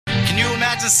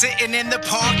imagine sitting in the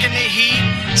park in the heat,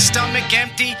 stomach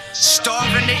empty,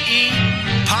 starving to eat,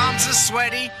 palms are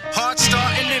sweaty, heart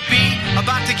starting to beat,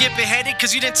 about to get beheaded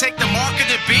cause you didn't take the mark of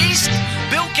the beast?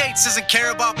 Bill Gates doesn't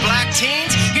care about black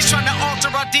teens, he's trying to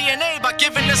alter our DNA by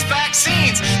giving us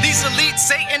vaccines. These elite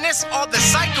Satanists are the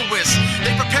psychoists,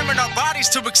 they preparing our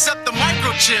bodies to accept the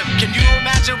microchip. Can you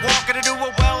imagine walking into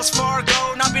a Wells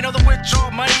Fargo, not being able to withdraw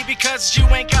money because you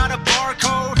ain't got a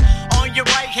barcode on your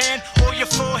right hand or your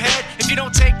forehead? If you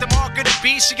don't take the mark of the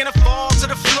beast, you're gonna fall to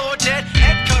the floor dead,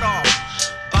 head cut off,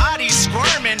 bodies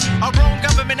squirming, our own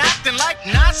government acting like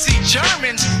Nazi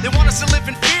Germans. They want us to live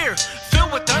in fear,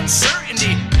 filled with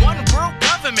uncertainty, one world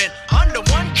government under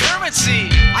one currency.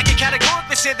 I can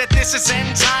categorically say that this is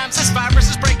end times. This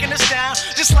virus is breaking us down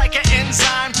just like an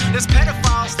enzyme. There's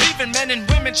pedophiles leaving men and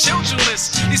women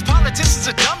childrenless. These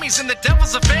politicians are dummies and the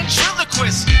devil's a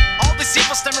ventriloquist. All this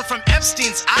evil stemming from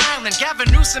Epstein's Island. Gavin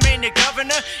Newsom ain't the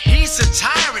governor, he's a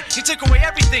tyrant. He took away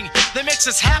everything that makes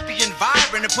us happy and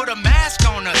vibrant and put a mask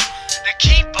on us to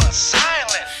keep us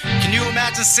silent. Can you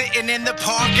imagine sitting in the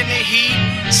park in the heat,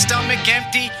 stomach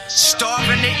empty,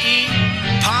 starving to eat,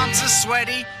 palms are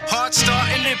sweaty, heart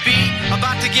starting to beat,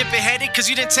 about to get beheaded cause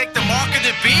you didn't take the mark of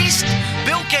the beast?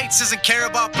 Bill Gates doesn't care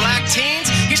about black teens,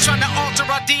 he's trying to alter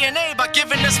our DNA by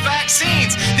giving us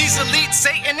vaccines. These elite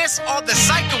Satanists are the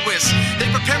psychoists, they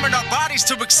preparing our bodies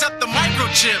to accept the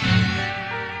microchip.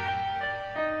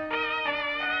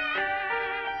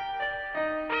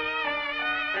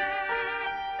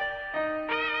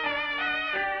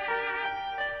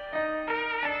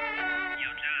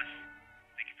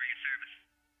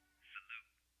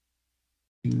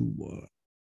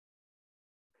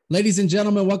 Ladies and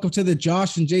gentlemen, welcome to the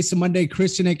Josh and Jason Monday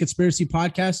Christian and Conspiracy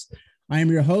Podcast. I am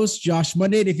your host, Josh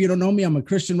Monday. If you don't know me, I'm a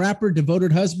Christian rapper,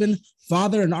 devoted husband,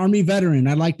 father, and Army veteran.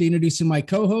 I'd like to introduce you my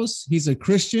co-host. He's a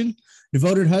Christian,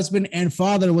 devoted husband, and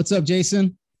father. What's up,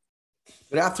 Jason?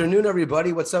 Good afternoon,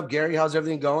 everybody. What's up, Gary? How's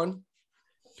everything going?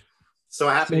 So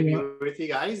happy to be with you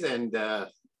guys, and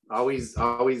always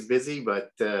busy,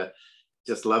 but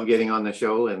just love getting on the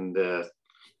show and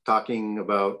talking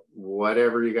about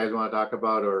whatever you guys want to talk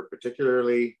about, or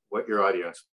particularly what your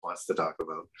audience wants to talk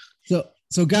about.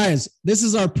 So guys, this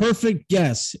is our perfect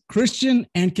guest, Christian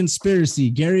and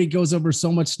Conspiracy. Gary goes over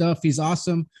so much stuff. He's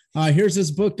awesome. Here's his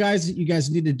book, guys. You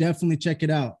guys need to definitely check it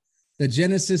out. The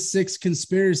Genesis 6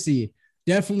 Conspiracy.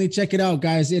 Definitely check it out,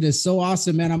 guys. It is so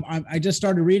awesome, man. I just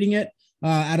started reading it.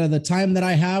 Out of the time that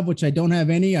I have, which I don't have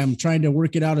any, I'm trying to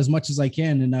work it out as much as I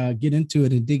can and get into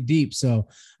it and dig deep. So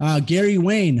Gary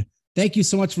Wayne, thank you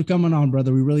so much for coming on,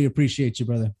 brother. We really appreciate you,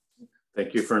 brother.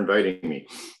 Thank you for inviting me.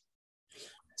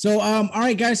 So, all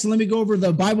right, guys, so let me go over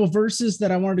the Bible verses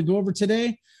that I wanted to go over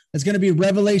today. It's going to be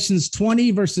Revelations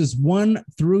 20 verses 1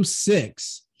 through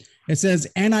 6. It says,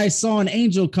 "And I saw an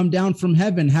angel come down from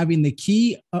heaven having the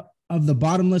key of the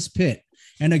bottomless pit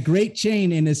and a great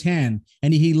chain in his hand.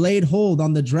 And he laid hold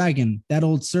on the dragon, that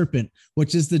old serpent,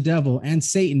 which is the devil and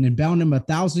Satan, and bound him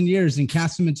 1,000 years and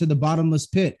cast him into the bottomless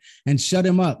pit and shut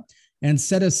him up and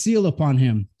set a seal upon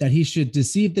him, that he should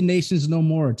deceive the nations no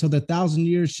more till the 1,000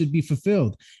 years should be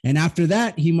fulfilled. And after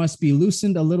that, he must be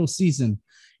loosened a little season.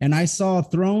 And I saw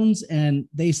thrones, and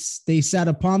they sat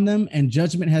upon them, and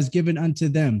judgment has given unto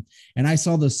them. And I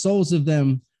saw the souls of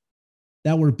them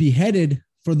that were beheaded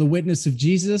for the witness of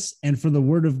Jesus and for the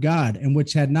word of God, and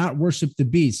which had not worshipped the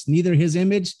beast, neither his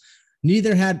image,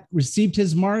 neither had received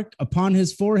his mark upon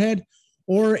his forehead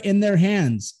or in their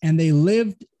hands. And they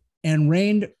lived and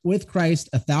reigned with Christ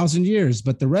 1,000 years.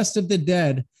 But the rest of the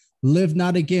dead lived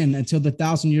not again until the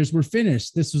 1,000 years were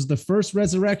finished. This was the first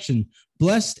resurrection.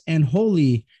 Blessed and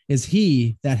holy is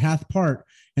he that hath part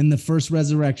in the first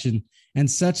resurrection. And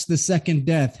such the second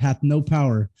death hath no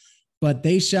power. But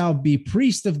they shall be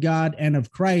priests of God and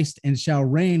of Christ, and shall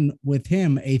reign with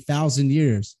him 1,000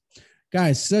 years."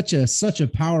 Guys, such a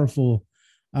powerful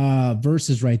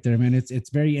verses right there, man.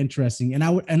 It's very interesting. And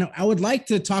I would like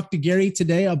to talk to Gary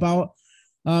today about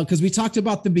because we talked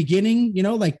about the beginning,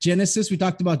 like Genesis. We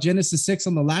talked about Genesis 6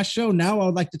 on the last show. Now I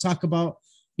would like to talk about,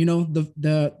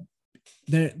 the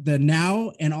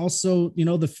now, and also,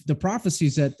 the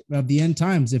prophecies of the end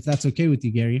times, if that's okay with you,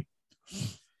 Gary.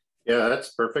 Yeah, that's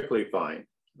perfectly fine.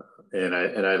 And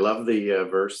I love the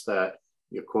verse that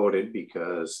you quoted,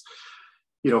 because,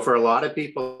 for a lot of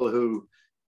people who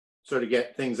sort of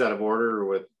get things out of order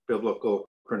with biblical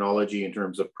chronology in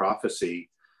terms of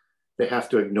prophecy, they have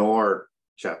to ignore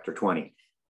chapter 20.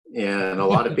 And a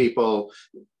lot of people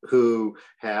who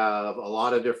have a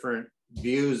lot of different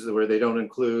views where they don't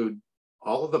include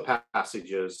all of the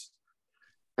passages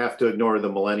have to ignore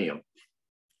the millennium.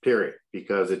 period,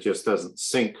 because it just doesn't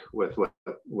sync with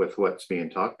what's being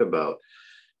talked about.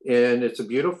 And it's a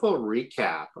beautiful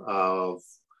recap of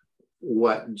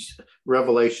what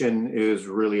Revelation is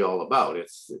really all about.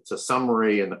 It's a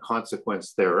summary and the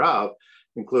consequence thereof,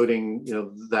 including, you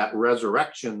know, that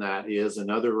resurrection that is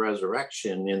another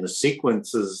resurrection in the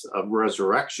sequences of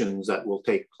resurrections that will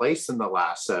take place in the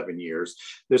last 7 years.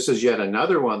 This is yet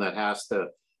another one that has to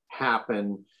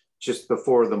happen just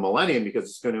before the millennium, because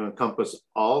it's going to encompass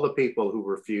all the people who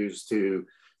refuse to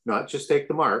not just take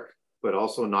the mark, but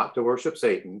also not to worship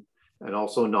Satan, and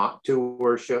also not to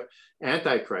worship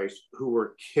Antichrist, who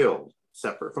were killed,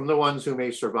 separate from the ones who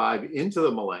may survive into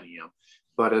the millennium,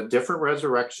 but a different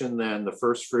resurrection than the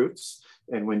first fruits.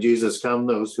 And when Jesus comes,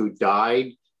 those who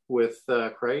died with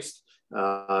Christ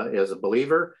as a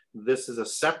believer, this is a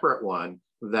separate one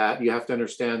that you have to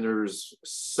understand. There's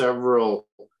several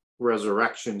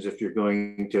resurrections if you're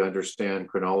going to understand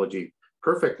chronology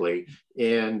perfectly.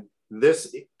 And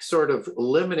this sort of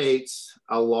eliminates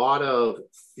a lot of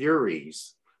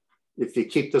theories if you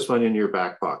keep this one in your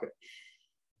back pocket.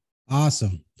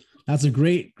 Awesome. That's a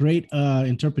great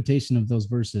interpretation of those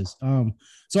verses.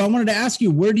 So I wanted to ask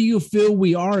you, where do you feel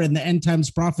we are in the end times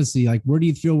prophecy? Like, where do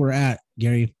you feel we're at,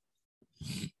 Gary?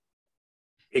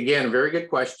 Again, very good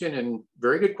question, and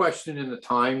very good question in the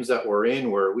times that we're in,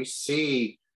 where we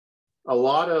see a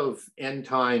lot of end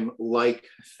time like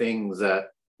things that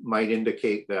might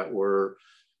indicate that we're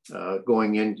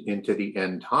going into the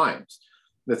end times.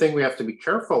 The thing we have to be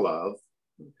careful of,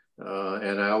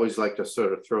 and I always like to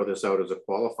sort of throw this out as a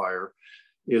qualifier,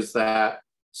 is that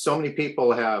so many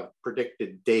people have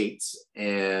predicted dates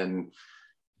and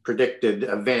predicted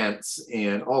events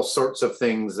and all sorts of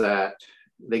things that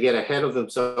they get ahead of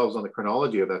themselves on the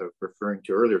chronology that I was referring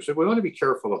to earlier. So we want to be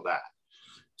careful of that.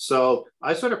 So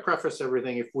I sort of preface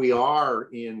everything, if we are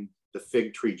in the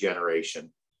fig tree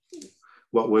generation,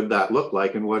 what would that look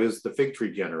like? And what is the fig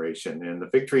tree generation? And the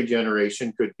fig tree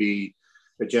generation could be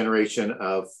a generation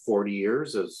of 40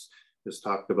 years, as is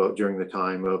talked about during the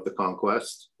time of the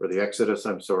conquest, or the Exodus,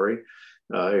 I'm sorry.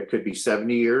 It could be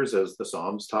 70 years, as the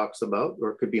Psalms talks about,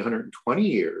 or it could be 120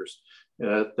 years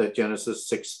that Genesis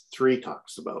 6:3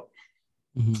 talks about.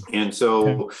 Mm-hmm. And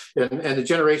so, and the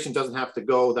generation doesn't have to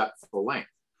go that full length.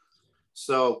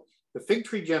 So the fig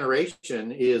tree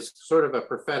generation is sort of a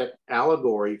prophetic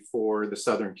allegory for the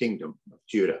southern kingdom of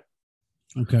Judah.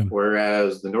 Okay.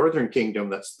 Whereas the northern kingdom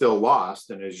that's still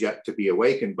lost and is yet to be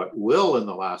awakened, but will in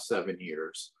the last 7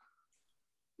 years,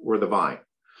 were the vine.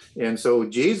 And so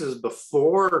Jesus,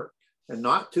 before, and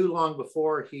not too long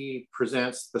before he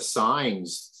presents the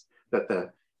signs that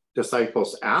the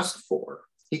disciples ask for,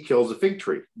 he kills a fig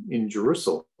tree in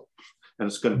Jerusalem. And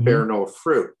it's going to bear no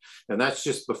fruit. And that's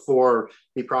just before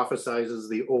he prophesizes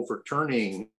the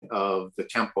overturning of the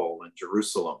temple in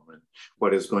Jerusalem and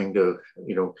what is going to,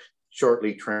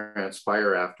 shortly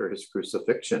transpire after his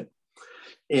crucifixion.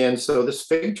 And so this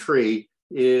fig tree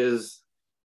is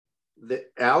the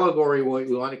allegory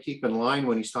we want to keep in line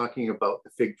when he's talking about the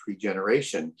fig tree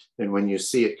generation. And when you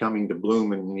see it coming to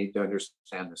bloom, and you need to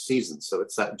understand the season. So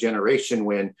it's that generation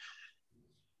when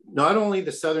not only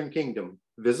the southern kingdom,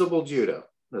 visible Judah,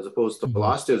 as opposed to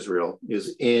lost Israel,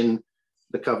 is in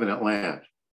the covenant land.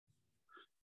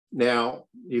 Now,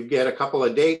 you get a couple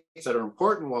of dates that are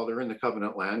important while they're in the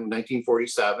covenant land.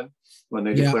 1947, when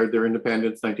they declared their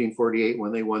independence, 1948,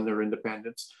 when they won their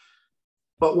independence.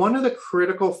 But one of the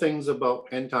critical things about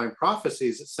end time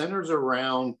prophecies, it centers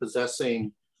around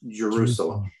possessing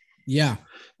Jerusalem. Yeah.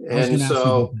 And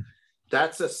so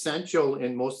that's essential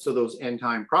in most of those end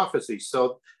time prophecies.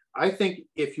 So I think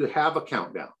if you have a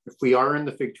countdown, if we are in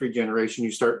the fig tree generation,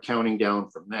 you start counting down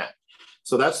from that.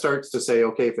 So that starts to say,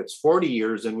 okay, if it's 40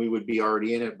 years, then we would be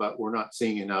already in it, but we're not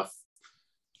seeing enough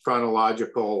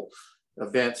chronological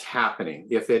events happening.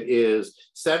 If it is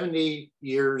 70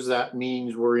 years, that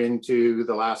means we're into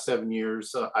the last 7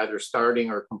 years, either starting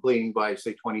or completing by,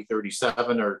 say,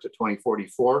 2037 or to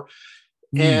 2044.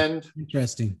 And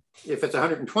interesting. If it's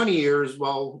 120 years,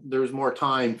 well, there's more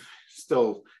time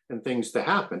still and things to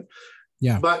happen.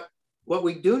 Yeah. But what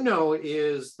we do know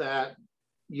is that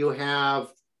you have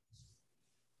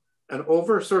an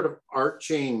sort of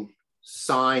arching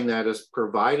sign that is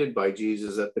provided by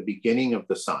Jesus at the beginning of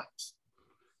the signs.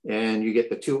 And you get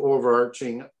the two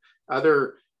overarching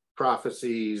other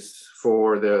prophecies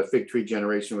for the fig tree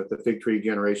generation, with the fig tree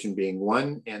generation being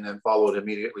one, and then followed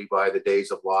immediately by the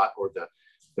days of Lot, or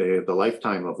the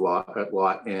lifetime of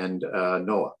Lot and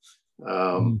Noah.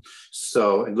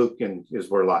 So, and Luke is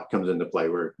where Lot comes into play,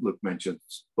 where Luke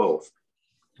mentions both.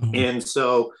 And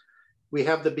so we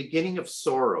have the beginning of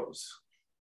sorrows,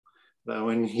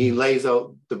 when he lays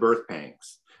out the birth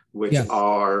pangs. which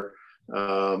are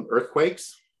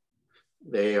earthquakes,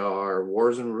 they are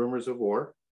wars and rumors of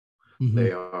war,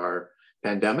 they are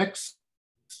pandemics,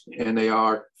 and they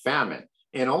are famine.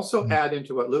 And also add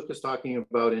into what Luke is talking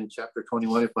about in chapter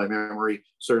 21, if my memory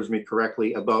serves me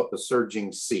correctly, about the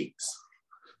surging seas.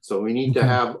 So we need to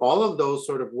have all of those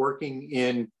sort of working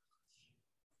in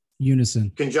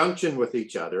unison, conjunction with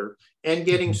each other, and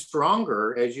getting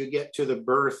stronger as you get to the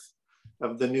birth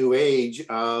of the new age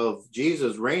of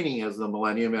Jesus reigning as the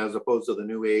millennium, as opposed to the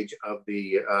new age of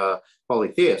the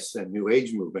polytheists and new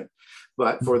age movement.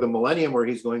 But for the millennium where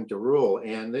he's going to rule,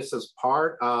 and this is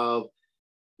part of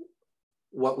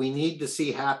what we need to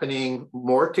see happening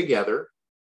more together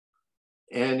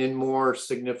and in more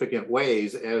significant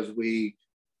ways as we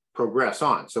progress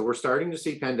on. So we're starting to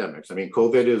see pandemics. I mean,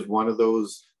 COVID is one of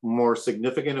those more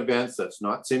significant events that's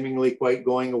not seemingly quite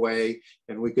going away,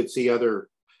 and we could see other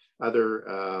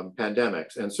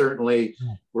pandemics. And certainly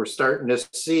we're starting to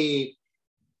see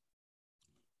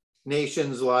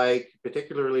nations like,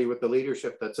 particularly with the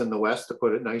leadership that's in the West, to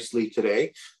put it nicely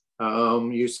today,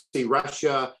 you see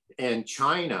Russia and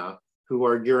China, who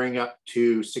are gearing up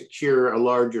to secure a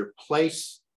larger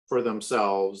place for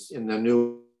themselves in the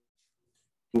new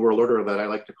world order that I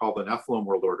like to call the Nephilim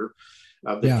world order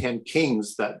of the 10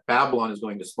 kings that Babylon is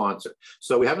going to sponsor.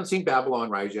 So we haven't seen Babylon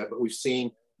rise yet, but we've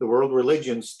seen the world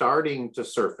religion starting to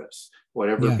surface.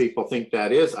 Whatever people think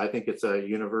that is, I think it's a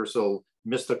universal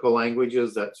mystical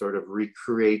languages that sort of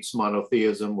recreates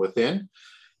monotheism within.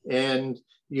 And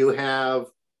you have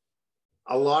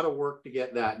a lot of work to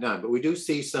get that done, but we do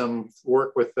see some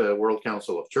work with the World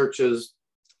Council of Churches,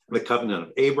 the Covenant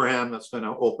of Abraham that's going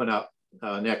to open up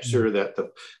next year,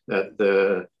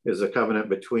 that is a covenant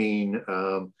between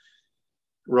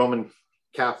Roman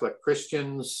Catholic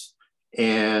Christians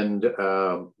and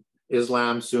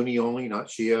Islam, Sunni only, not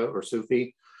Shia or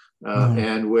Sufi,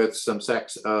 and with some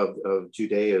sects of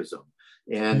Judaism.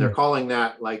 And they're calling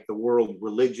that like the World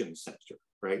Religion Center,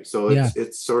 right? So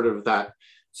it's sort of that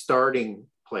starting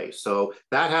place. So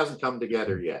that hasn't come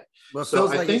together yet. Well, it so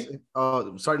feels I like think,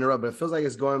 sorry to interrupt, but it feels like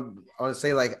it's going, I want to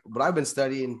say, like what I've been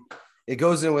studying, it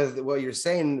goes in with what you're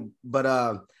saying, but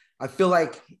I feel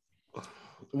like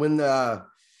when the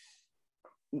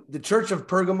church of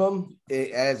Pergamum,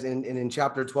 as in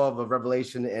chapter 12 of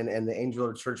Revelation, and the angel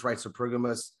of the church writes to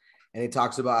Pergamus, and he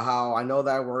talks about how I know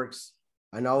thy works,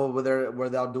 I know where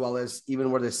thou dwellest, even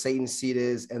where the Satan's seat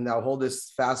is, and thou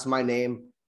holdest fast my name.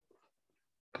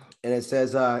 And it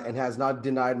says, and has not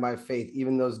denied my faith,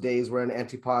 even those days wherein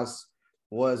Antipas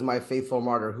was my faithful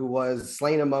martyr, who was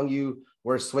slain among you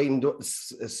where Satan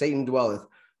dwelleth.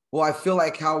 Well, I feel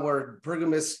like how where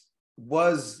Pergamus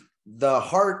was the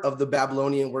heart of the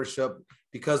Babylonian worship,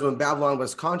 because when Babylon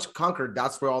was conquered,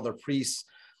 that's where all the priests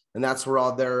and that's where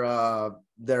all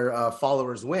their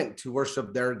followers went to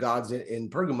worship their gods in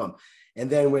Pergamum. And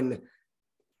then when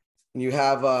you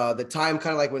have the time,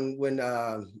 kind of like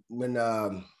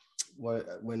when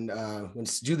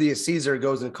Julius Caesar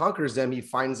goes and conquers them, he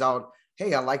finds out,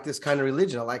 hey, I like this kind of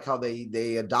religion. I like how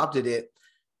they adopted it,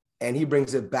 and he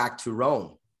brings it back to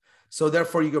Rome. So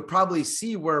therefore, you could probably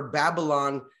see where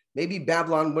maybe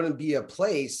Babylon wouldn't be a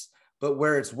place, but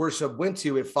where its worship went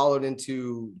to, it followed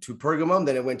into Pergamum,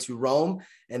 then it went to Rome,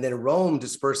 and then Rome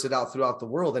dispersed it out throughout the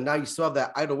world. And now you still have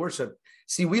that idol worship.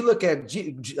 See, we look at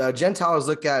Gentiles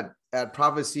look at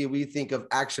prophecy, we think of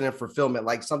action and fulfillment,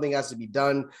 like something has to be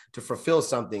done to fulfill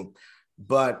something.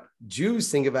 But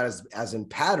Jews think of it as in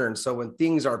pattern. So when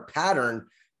things are patterned,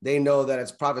 they know that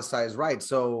it's prophesied right.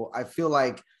 So I feel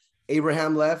like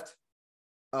Abraham left.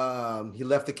 He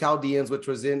left the Chaldeans, which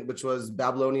was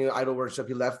Babylonian idol worship.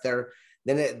 He left there.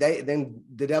 Then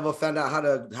the devil found out how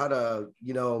to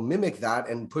mimic that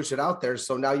and push it out there.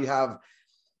 So now you have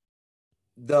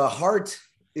the heart.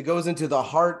 It goes into the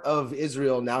heart of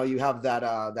Israel. Now you have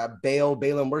that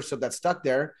Balaam worship that's stuck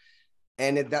there,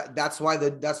 and that's why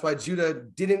Judah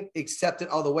didn't accept it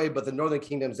all the way. But the northern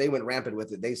kingdoms, they went rampant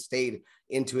with it. They stayed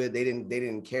into it. They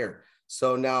didn't care.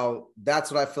 So now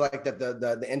that's what I feel like that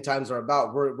the end times are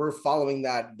about. We're following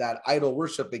that idol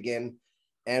worship again,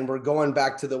 and we're going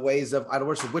back to the ways of idol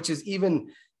worship, which is even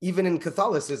in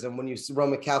Catholicism. When you see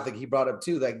Roman Catholic, he brought up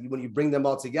too, like when you bring them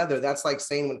all together, that's like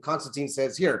saying when Constantine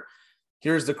says,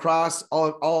 here's the cross,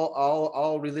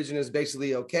 all religion is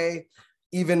basically okay.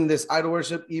 Even this idol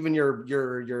worship, even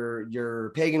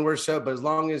your pagan worship, but as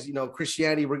long as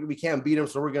Christianity, we can't beat them,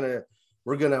 so we're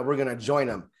gonna join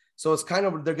them. So it's kind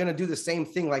of, they're going to do the same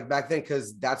thing like back then,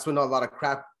 because that's when a lot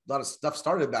of stuff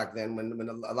started back then, when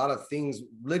a lot of things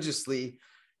religiously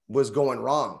was going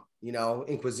wrong. You know,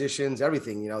 inquisitions,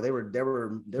 everything. You know, they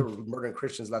were murdering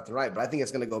Christians left and right. But I think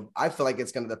it's going to go. I feel like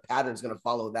the pattern's going to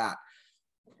follow that.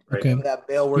 Right. Okay. That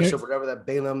Baal worship, whatever that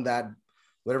Balaam, that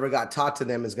whatever got taught to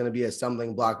them is going to be a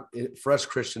stumbling block for us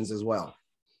Christians as well.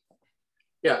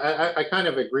 Yeah, I kind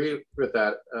of agree with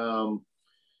that.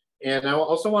 And I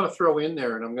also want to throw in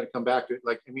there, and I'm going to come back to it.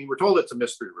 Like, I mean, we're told it's a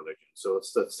mystery religion. So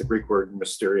that's the Greek word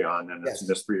mysterion, and it's a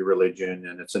mystery religion,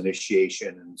 and it's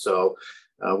initiation. And so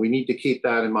we need to keep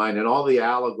that in mind. And all the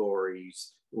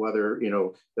allegories, whether, you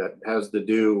know, that has to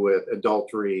do with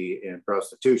adultery and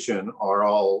prostitution, are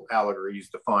all allegories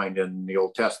defined in the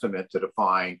Old Testament to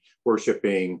define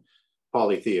worshiping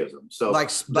polytheism. So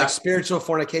like spiritual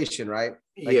fornication, right?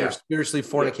 Like you're spiritually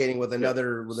fornicating with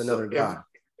another God.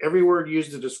 Every word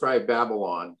used to describe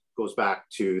Babylon goes back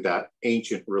to that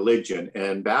ancient religion,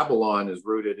 and Babylon is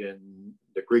rooted in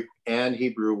the Greek and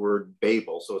Hebrew word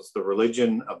Babel. So it's the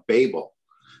religion of Babel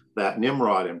that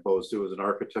Nimrod imposed, who was an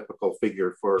archetypical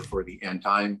figure for the end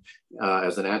time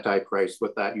as an antichrist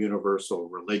with that universal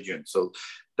religion. So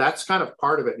that's kind of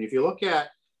part of it. And if you look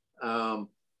at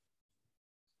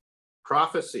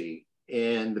prophecy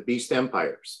in the beast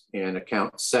empires in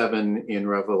account 7 in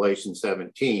Revelation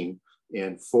 17,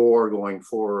 and 4 going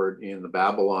forward in the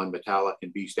Babylon, Metallic,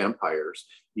 and beast empires,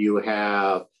 you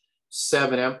have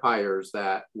 7 empires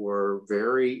that were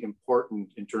very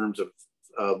important in terms of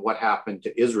what happened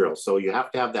to Israel. So you have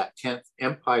to have that 10th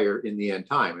empire in the end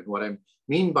time. And what I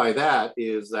mean by that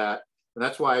is that, and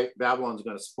that's why Babylon's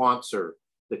going to sponsor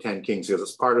the 10 kings, because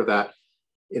it's part of that.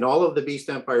 In all of the beast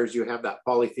empires, you have that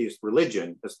polytheist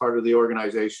religion as part of the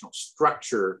organizational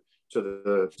structure to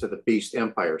the beast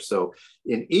empire. So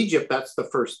in Egypt, that's the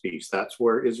first beast. That's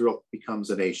where Israel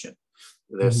becomes a nation.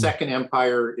 The second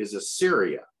empire is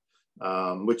Assyria,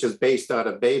 which is based out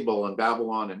of Babel and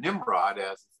Babylon and Nimrod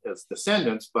as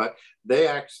descendants, but they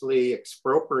actually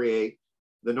expropriate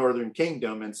the northern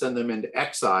kingdom and send them into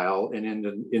exile and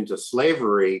into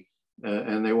slavery,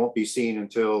 and they won't be seen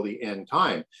until the end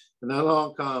time. And then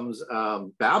along comes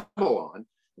Babylon,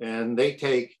 and they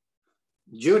take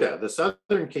Judah, the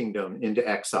southern kingdom, into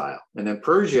exile. And then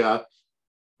Persia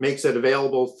makes it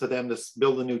available to them to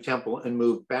build a new temple and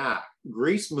move back.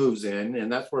 Greece moves in, and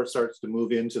that's where it starts to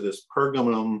move into this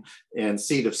Pergamum and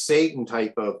seat of Satan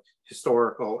type of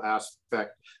historical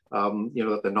aspect, you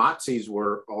know, that the Nazis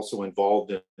were also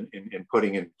involved in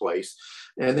putting in place.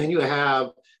 And then you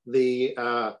have and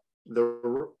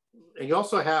you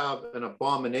also have an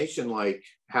abomination like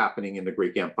happening in the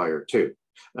Greek Empire too.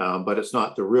 But it's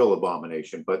not the real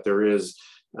abomination, but there is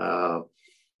an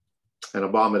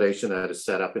abomination that is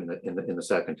set up in the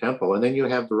second temple. And then you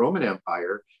have the Roman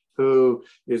Empire, who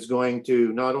is going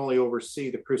to not only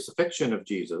oversee the crucifixion of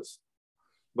Jesus,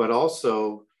 but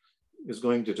also is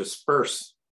going to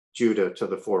disperse Judah to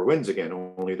the 4 winds again,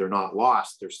 only they're not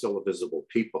lost, they're still a visible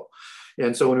people.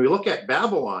 And so when we look at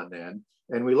Babylon then,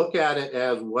 and we look at it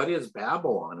as what is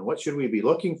Babylon and what should we be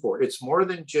looking for, it's more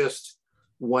than just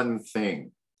one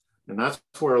thing. And that's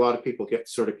where a lot of people get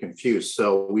sort of confused.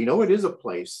 So we know it is a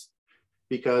place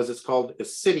because it's called a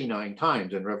city 9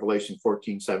 times in Revelation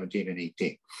 14, 17, and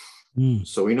 18.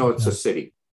 So we know it's a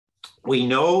city. We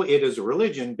know it is a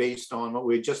religion based on what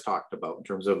we just talked about in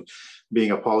terms of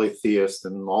being a polytheist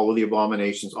and all of the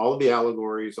abominations, all of the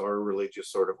allegories are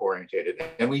religious sort of orientated.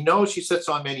 And we know she sits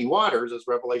on many waters, as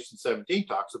Revelation 17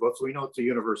 talks about. So we know it's a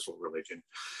universal religion.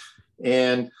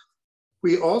 And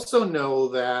we also know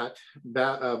that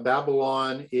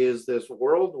Babylon is this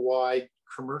worldwide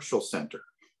commercial center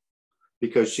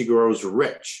because she grows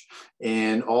rich.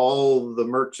 And all the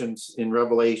merchants in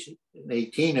Revelation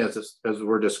 18, as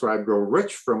were described, grow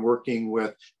rich from working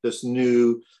with this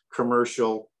new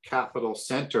commercial capital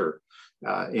center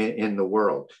in the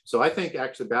world. So I think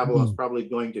actually Babylon is probably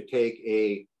going to take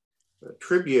a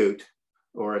tribute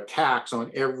or a tax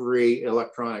on every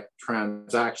electronic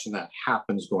transaction that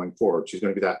happens going forward. She's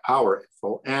going to be that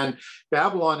powerful. And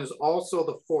Babylon is also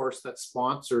the force that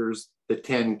sponsors the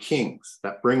 10 kings,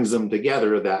 that brings them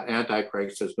together, that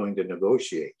Antichrist is going to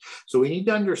negotiate. So we need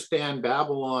to understand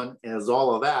Babylon as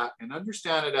all of that and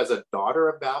understand it as a daughter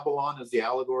of Babylon, as the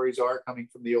allegories are coming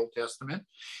from the Old Testament,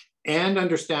 and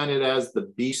understand it as the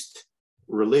beast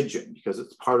religion, because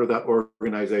it's part of that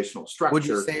organizational structure. Would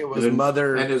you say it was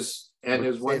mother? And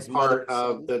is one part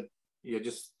of the,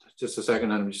 just a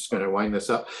second, I'm just going to wind this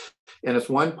up. And it's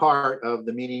one part of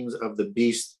the meanings of the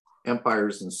beast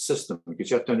empires and system,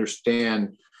 because you have to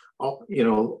understand all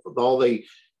the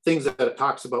things that it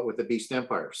talks about with the beast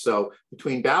empire. So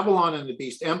between Babylon and the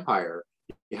beast empire,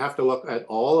 you have to look at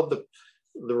all of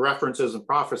the references and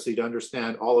prophecy to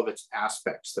understand all of its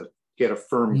aspects, to get a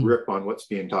firm grip on what's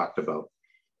being talked about.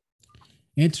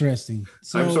 Interesting.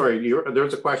 So, I'm sorry,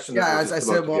 there's a question. Yeah, as I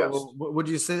said, well, would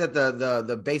you say that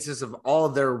the basis of all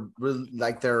of their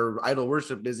idol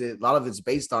worship is a lot of it's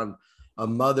based on a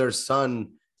mother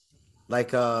son,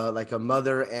 like a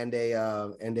mother and a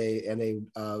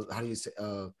how do you say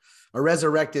a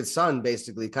resurrected son,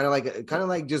 basically, kind of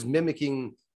like just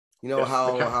mimicking,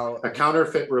 how a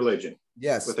counterfeit religion.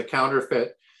 Yes, with a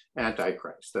counterfeit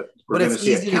Antichrist. That we're going to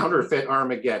see a counterfeit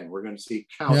Armageddon. We're going to see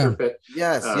counterfeit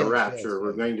rapture.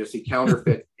 We're going to see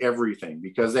counterfeit everything,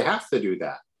 because they have to do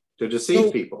that to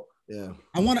deceive people. Yeah,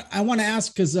 I want to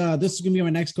ask, because this is going to be my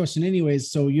next question,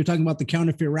 anyways. So you're talking about the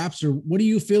counterfeit rapture. What do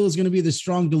you feel is going to be the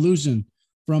strong delusion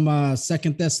from 2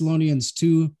 Thessalonians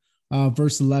 2,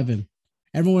 verse 11?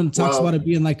 Everyone talks about it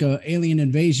being like a alien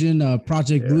invasion,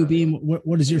 Project Bluebeam.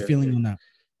 What is your feeling on that?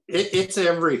 It's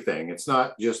everything. It's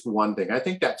not just one thing. I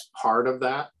think that's part of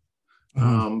that.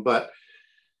 But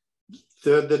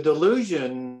the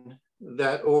delusion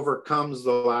that overcomes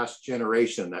the last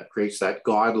generation, that creates that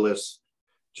godless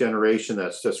generation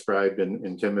that's described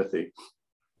in Timothy.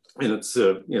 And it's,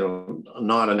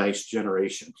 not a nice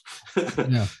generation.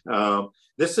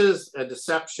 This is a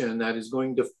deception that is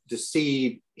going to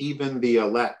deceive even the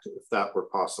elect, if that were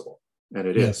possible. And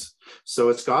it is. So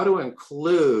it's got to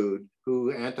include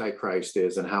who Antichrist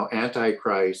is and how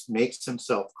Antichrist makes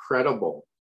himself credible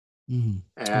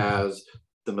as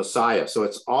the Messiah. So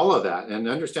it's all of that. And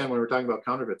understand, when we're talking about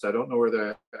counterfeits, I don't know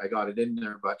whether I got it in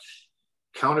there, but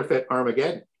counterfeit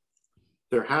Armageddon.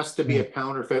 There has to be a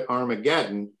counterfeit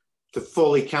Armageddon to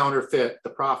fully counterfeit the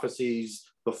prophecies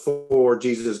before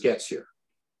Jesus gets here.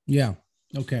 Yeah.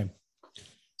 Okay.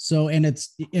 So, and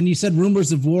you said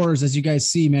rumors of wars, as you guys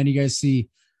see, man. You guys see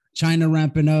China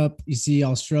ramping up. You see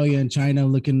Australia and China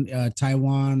looking,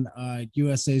 Taiwan,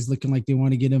 USA is looking like they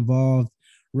want to get involved.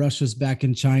 Russia's back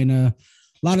in China.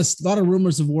 A lot of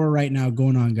rumors of war right now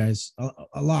going on, guys.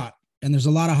 A lot. And there's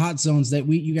a lot of hot zones that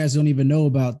you guys don't even know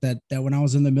about, that when I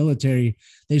was in the military,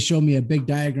 they showed me a big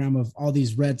diagram of all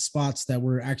these red spots that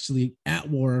were actually at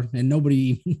war, and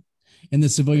nobody in the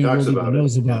civilian world even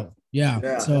knows about.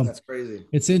 Yeah. So that's crazy.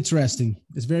 It's interesting.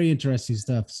 It's very interesting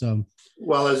stuff. So,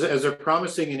 well, as they're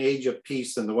promising an age of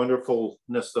peace and the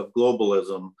wonderfulness of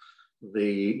globalism,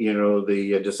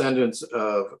 the descendants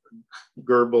of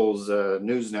Goebbels'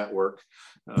 news network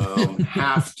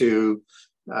have to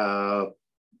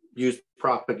use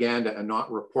propaganda and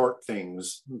not report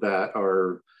things that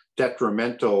are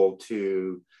detrimental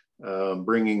to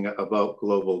bringing about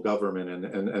global government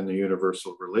and the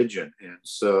universal religion. And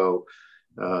so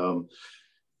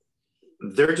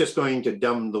they're just going to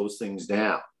dumb those things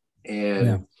down.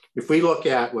 And if we look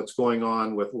at what's going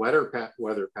on with weather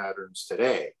patterns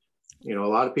today, a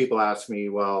lot of people ask me,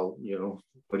 well,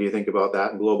 what do you think about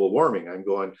that in global warming? I'm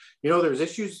going, there's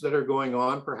issues that are going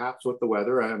on perhaps with the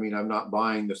weather. I mean, I'm not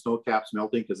buying the snow caps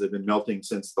melting, because they've been melting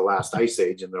since the last ice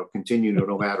age, and they'll continue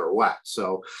no matter what.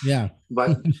 So,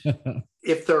 but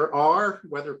if there are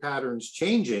weather patterns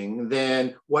changing,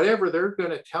 then whatever they're going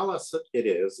to tell us it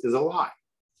is a lie.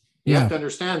 You have to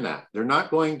understand that. They're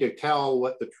not going to tell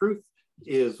what the truth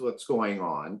is, what's going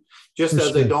on, just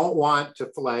as they don't want to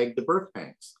flag the birth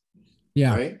pangs.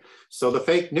 Yeah. Right. So the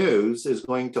fake news is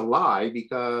going to lie,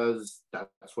 because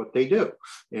that's what they do.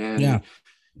 And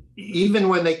even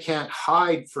when they can't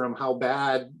hide from how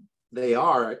bad they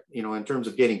are, in terms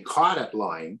of getting caught at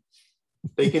lying,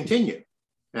 they continue.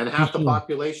 And half the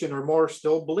population or more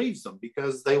still believes them,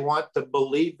 because they want to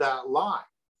believe that lie.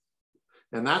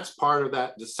 And that's part of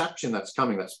that deception that's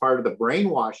coming. That's part of the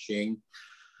brainwashing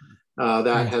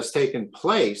that has taken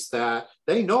place, that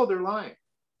they know they're lying.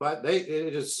 But it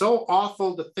is so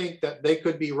awful to think that they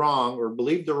could be wrong or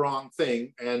believe the wrong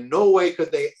thing, and no way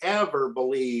could they ever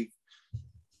believe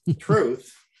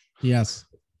truth. Yes.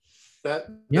 That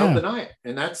they'll deny it.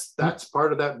 And that's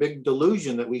part of that big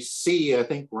delusion that we see, I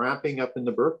think, ramping up in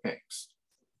the birth pangs.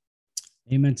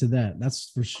 Amen to that.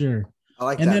 That's for sure. I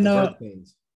like and that.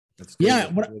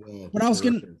 Then, what I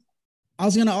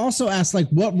was gonna also ask, like,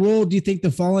 what role do you think the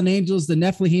fallen angels, the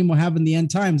Nephilim, will have in the end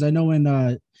times? I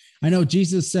know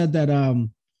Jesus said that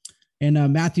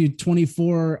in Matthew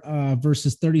 24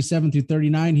 verses 37 through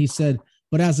 39, he said,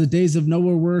 "But as the days of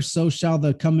Noah were, so shall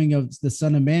the coming of the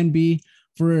Son of Man be.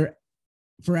 For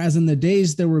as in the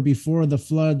days that were before the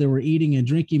flood, they were eating and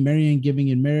drinking, marrying, giving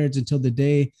in marriage, until the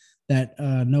day that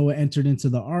Noah entered into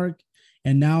the ark.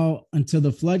 And now until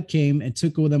the flood came and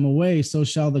took them away, so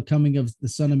shall the coming of the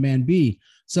Son of Man be."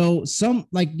 So some,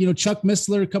 Chuck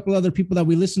Missler, a couple other people that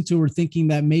we listened to, were thinking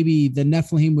that maybe the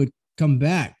Nephilim would come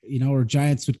back, or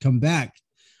giants would come back.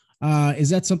 Is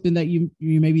that something that you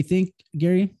maybe think,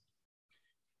 Gary?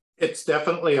 It's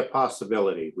definitely a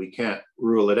possibility. We can't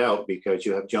rule it out because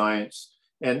you have giants.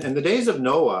 And the days of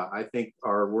Noah, I think,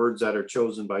 are words that are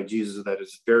chosen by Jesus that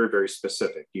is very, very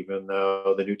specific, even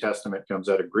though the New Testament comes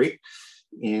out of Greek.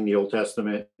 In the Old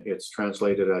Testament, it's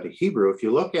translated out of Hebrew. If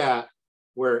you look at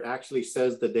where it actually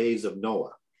says the days of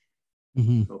Noah,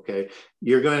 okay,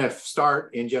 you're going to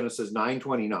start in Genesis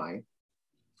 9:29,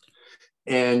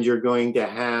 and you're going to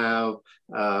have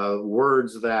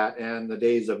words that, and the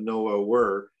days of Noah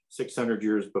were 600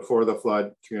 years before the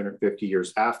flood, 350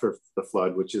 years after the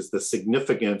flood, which is the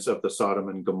significance of the Sodom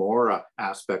and Gomorrah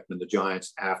aspect and the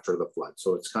giants after the flood.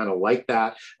 So it's kind of like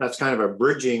that. That's kind of a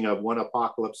bridging of one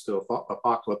apocalypse to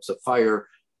apocalypse of fire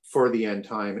for the end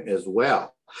time as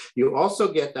well. You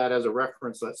also get that as a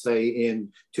reference, let's say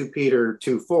in 2 Peter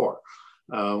 2:4,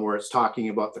 where it's talking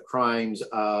about the crimes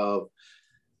of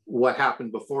what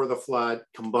happened before the flood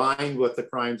combined with the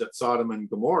crimes at Sodom and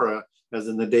Gomorrah as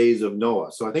in the days of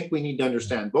Noah. So I think we need to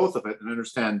understand both of it and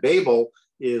understand Babel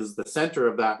is the center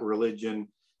of that religion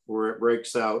where it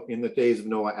breaks out in the days of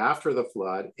Noah after the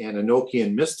flood. And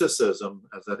Enochian mysticism,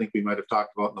 as I think we might have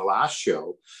talked about in the last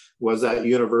show, was that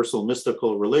universal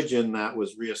mystical religion that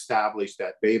was reestablished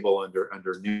at Babel under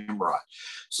Nimrod.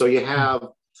 So you have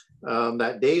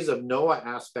that days of Noah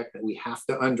aspect that we have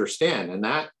to understand. And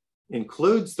that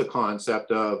includes the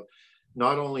concept of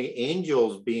not only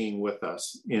angels being with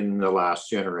us in the last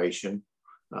generation,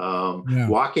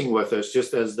 walking with us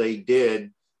just as they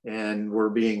did and were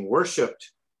being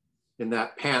worshiped in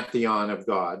that pantheon of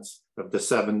gods, of the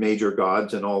 7 major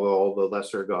gods and all the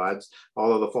lesser gods,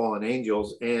 all of the fallen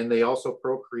angels. And they also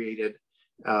procreated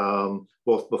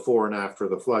both before and after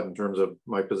the flood. In terms of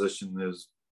my position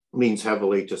leans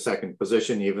heavily to second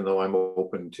position, even though I'm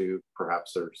open to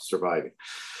perhaps they're surviving.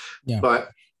 But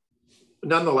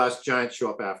nonetheless, giants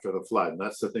show up after the flood, and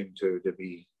that's the thing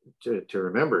to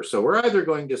remember. So we're either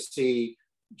going to see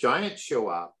giants show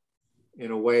up in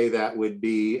a way that would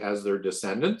be as their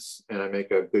descendants, and I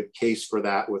make a good case for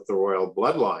that with the royal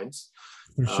bloodlines,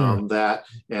 for sure. that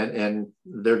and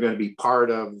they're going to be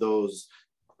part of those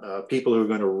people who are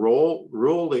going to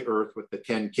rule the earth with the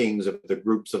 10 kings of the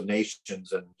groups of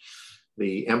nations and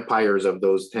the empires of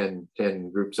those 10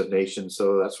 groups of nations.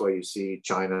 So that's why you see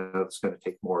China, it's going to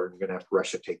take more, and you're going to have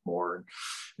Russia take more.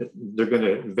 And they're going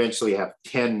to eventually have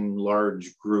 10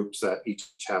 large groups that each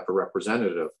have a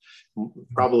representative.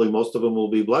 Probably most of them will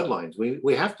be bloodlines.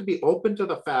 We have to be open to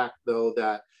the fact, though,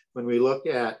 that when we look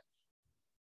at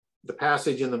the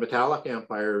passage in the metallic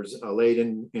empires laid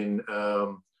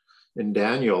in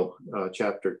Daniel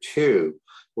chapter 2,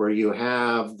 where you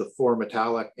have the 4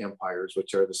 metallic empires,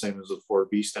 which are the same as the 4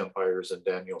 beast empires in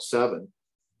Daniel 7.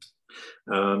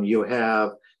 You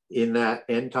have in that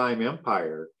end time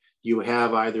empire, you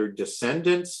have either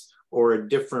descendants or a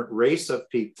different race of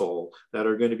people that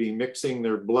are going to be mixing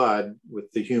their blood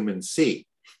with the human seed,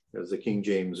 as the King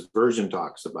James Version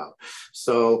talks about.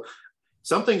 So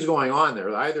something's going on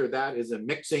there. Either that is a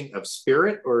mixing of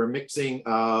spirit or a mixing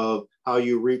of how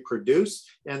you reproduce.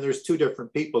 And there's 2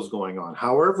 different peoples going on.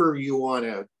 However you want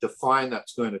to define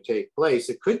that's going to take place,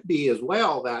 it could be as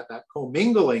well that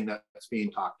commingling that's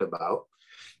being talked about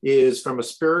is from a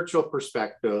spiritual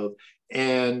perspective,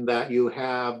 and that you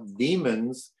have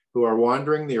demons who are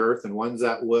wandering the earth, and ones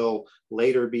that will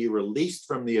later be released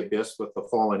from the abyss with the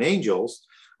fallen angels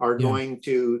are going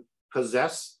to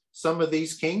possess some of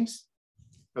these kings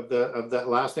of that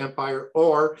last empire,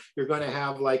 or you're going to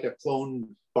have like a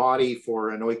clone body for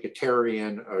an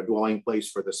Oiketerian, a dwelling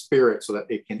place for the spirit, so that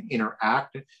it can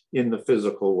interact in the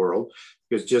physical world.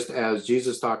 Because just as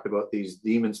Jesus talked about these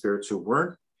demon spirits who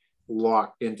weren't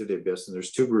locked into the abyss, and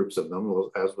there's 2 groups of them,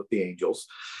 as with the angels,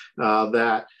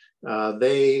 that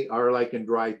they are like in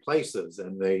dry places,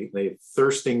 and they're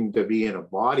thirsting to be in a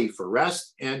body for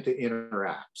rest and to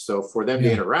interact. So for them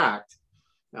to interact,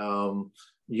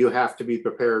 you have to be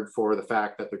prepared for the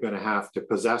fact that they're going to have to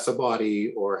possess a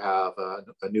body or have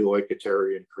a new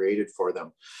Oiketerian created for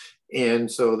them. And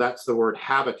so that's the word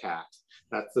habitat.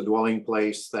 That's the dwelling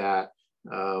place that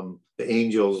the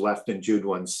angels left in Jude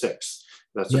 1:6.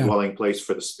 That's a dwelling place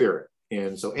for the spirit.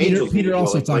 And so angels need a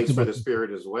dwelling place for the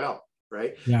spirit as well.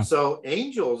 Right? Yeah. So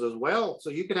angels as well.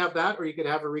 So you could have that, or you could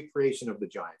have a recreation of the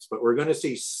giants. But we're going to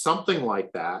see something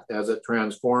like that as it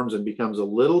transforms and becomes a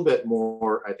little bit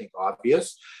more, I think,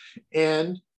 obvious.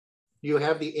 And you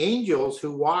have the angels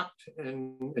who walked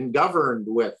and governed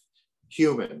with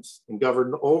humans and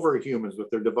governed over humans with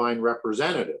their divine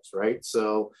representatives, right?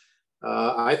 So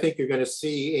I think you're going to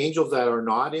see angels that are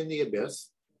not in the abyss,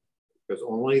 because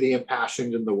only the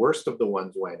impassioned and the worst of the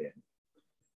ones went in.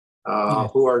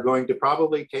 Who are going to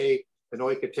probably take an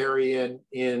Oiketerian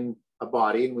in a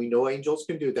body, and we know angels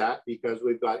can do that because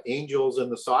we've got angels in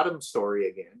the Sodom story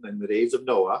again, in the days of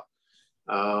Noah,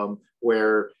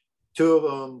 where two of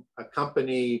them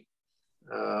accompany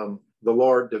the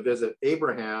Lord to visit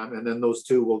Abraham, and then those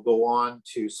two will go on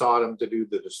to Sodom to do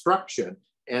the destruction.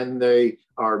 And they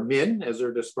are men, as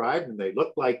they're described, and they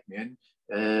look like men.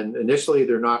 And initially,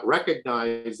 they're not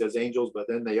recognized as angels, but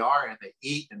then they are, and they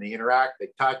eat, and they interact, they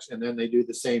touch, and then they do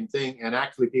the same thing. And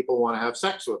actually, people want to have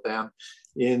sex with them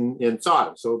in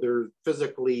Sodom. So they're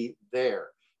physically there.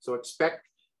 So expect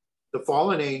the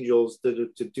fallen angels to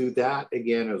do that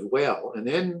again as well. And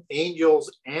then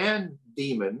angels and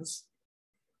demons,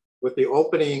 with the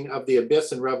opening of the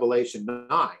abyss in Revelation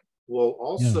 9, will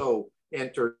also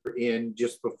enter in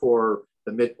just before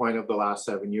the midpoint of the last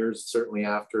 7 years, certainly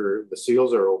after the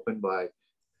seals are opened by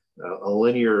a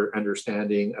linear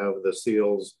understanding of the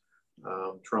seals,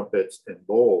 trumpets, and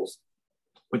bowls,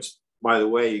 which, by the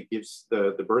way, gives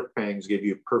the birth pangs give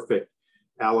you perfect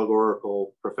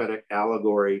allegorical, prophetic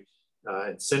allegory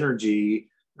and synergy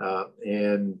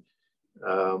and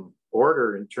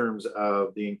order in terms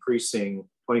of the increasing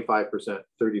 25%,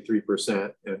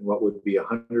 33%, and what would be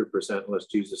 100% unless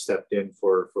Jesus stepped in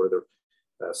for the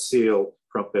seal,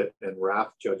 trumpet, and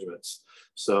wrath judgments.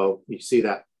 So you see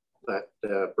that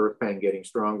birth pain getting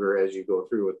stronger as you go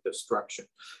through with destruction.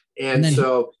 And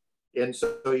so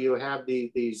you have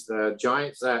these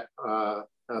giants that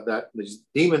these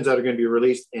demons that are going to be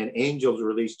released and angels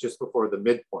released just before the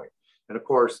midpoint. And of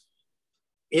course,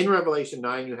 in Revelation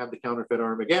 9, you have the counterfeit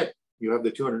Armageddon. You have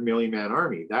the 200 million man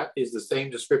army. That is the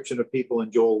same description of people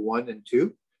in Joel 1 and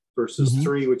 2 verses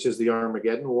 3, which is the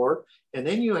Armageddon war. And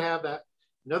then you have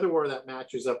another war that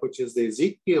matches up, which is the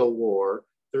Ezekiel war,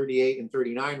 38 and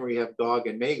 39, where you have Gog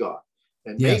and Magog.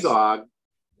 And Magog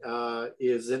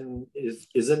is in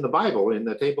the Bible, in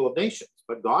the Table of Nations,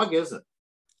 but Gog isn't.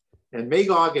 And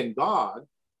Magog and Gog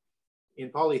in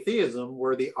polytheism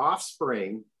were the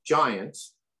offspring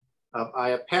giants of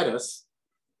Iapetus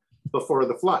before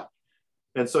the flood.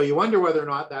 And so you wonder whether or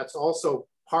not that's also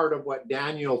part of what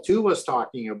Daniel 2 was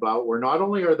talking about, where not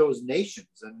only are those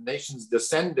nations, and nations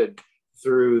descended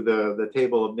through the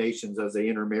Table of Nations as they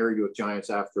intermarried with giants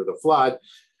after the flood,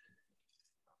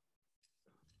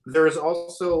 there is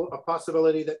also a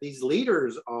possibility that these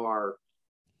leaders are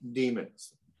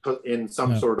demons in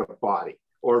some sort of body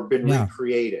or been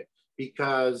recreated,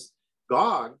 because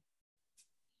Gog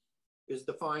is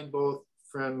defined both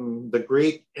from the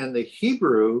Greek and the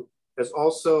Hebrew as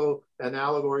also an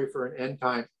allegory for an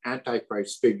end-time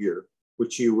Antichrist figure,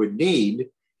 which you would need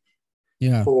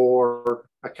for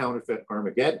a counterfeit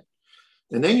Armageddon.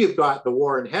 And then you've got the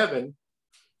war in heaven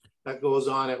that goes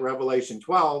on at Revelation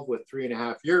 12 with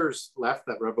 3.5 years left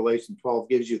that Revelation 12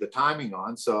 gives you the timing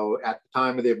on. So at the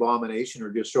time of the abomination or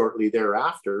just shortly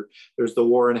thereafter, there's the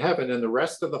war in heaven, and the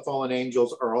rest of the fallen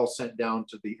angels are all sent down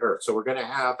to the earth. So we're going to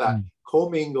have that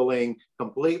commingling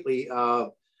completely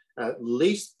of at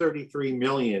least 33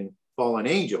 million fallen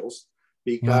angels,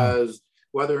 because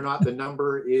whether or not the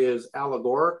number is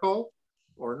allegorical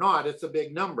or not, it's a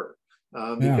big number.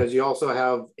 Because you also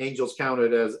have angels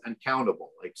counted as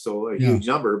uncountable, like so a huge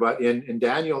number. But in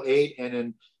Daniel 8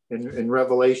 and in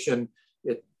Revelation,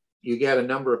 you get a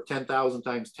number of 10,000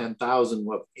 times 10,000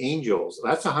 of angels.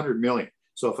 That's 100 million.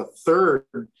 So if a third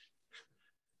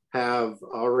have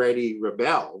already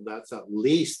rebelled, that's at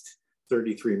least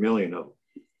 33 million of them.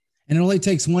 And it only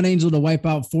takes one angel to wipe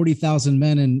out 40,000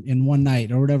 men in one night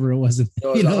or whatever it was.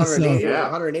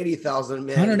 180,000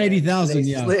 men. 180,000,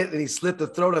 And he slit the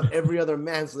throat of every other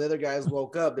man. So the other guys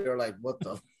woke up. They were like, what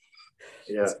the?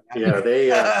 They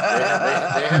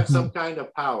have some kind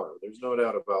of power. There's no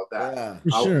doubt about that. Yeah,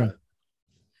 for sure.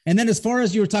 And then as far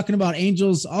as you were talking about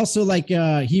angels, also like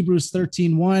Hebrews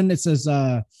 13:1, it says,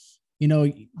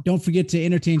 don't forget to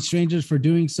entertain strangers, for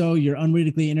doing so you're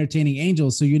unwittingly entertaining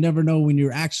angels. So you never know when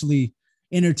you're actually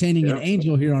entertaining an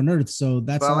angel here on earth. So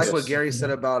that's I like what Gary said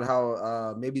about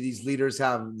how maybe these leaders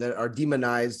that are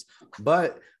demonized.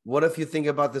 But what if you think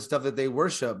about the stuff that they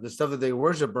worship? The stuff that they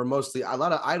worship are mostly a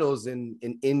lot of idols in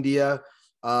India.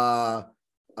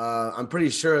 I'm pretty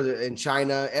sure that in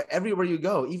China, everywhere you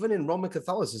go, even in Roman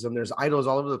Catholicism, there's idols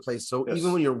all over the place. So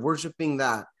even when you're worshiping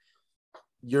that,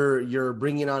 you're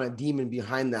bringing on a demon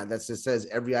behind that. That just says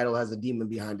every idol has a demon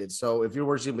behind it. So if you're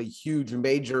worshiping a huge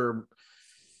major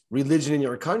religion in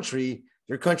your country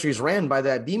is ran by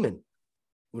that demon,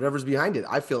 whatever's behind it.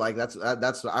 I feel like that's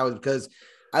what I was, because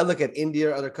I look at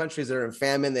India, other countries that are in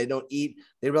famine, they don't eat,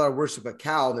 they rather worship a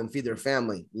cow than feed their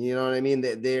family. You know what I mean?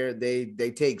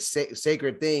 They take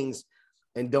sacred things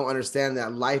and don't understand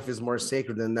that life is more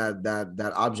sacred than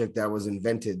that object that was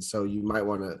invented. So you might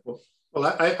want to.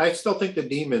 Well, I still think the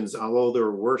demons, although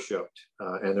they're worshipped,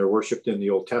 and they're worshipped in the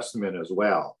Old Testament as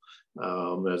well,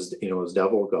 as you know, as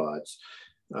devil gods,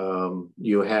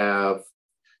 you have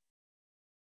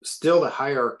still the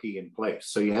hierarchy in place.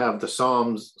 So you have the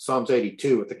Psalms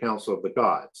 82 with the Council of the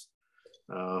Gods,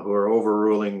 who are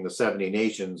overruling the 70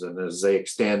 nations, and as they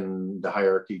extend, the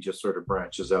hierarchy just sort of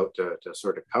branches out to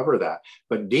sort of cover that.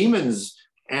 But demons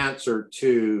answer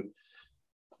to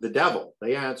the devil.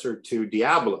 They answer to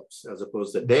Diabolos as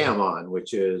opposed to Daemon,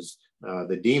 which is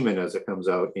the demon as it comes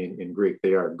out in Greek.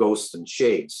 They are ghosts and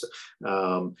shades.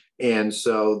 And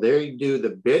so they do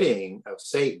the bidding of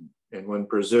Satan. And one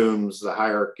presumes the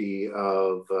hierarchy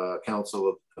of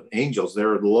council of angels,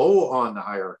 they're low on the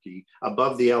hierarchy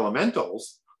above the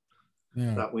elementals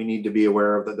that we need to be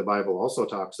aware of, that the Bible also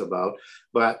talks about.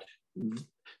 But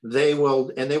they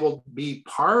will be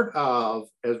part of,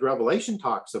 as Revelation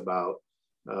talks about,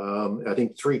 I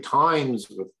think 3 times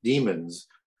with demons,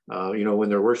 you know, when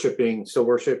they're still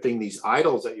worshiping these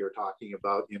idols that you're talking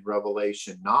about in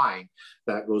Revelation 9,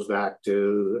 that goes back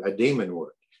to a demon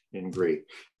word in Greek.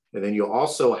 And then you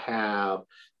also have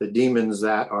the demons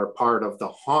that are part of the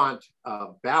haunt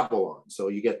of Babylon. So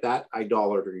you get that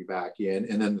idolatry back in.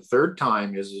 And then the third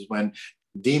time is when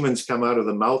demons come out of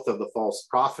the mouth of the false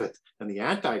prophet and the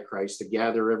Antichrist to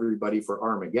gather everybody for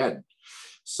Armageddon.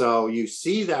 So you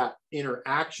see that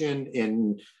interaction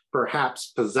in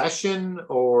perhaps possession,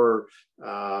 or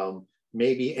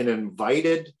maybe an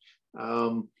invited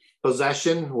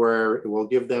possession where it will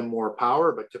give them more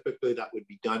power, but typically that would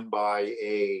be done by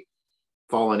a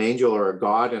fallen angel or a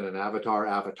god and an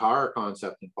avatar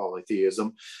concept in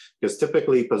polytheism, because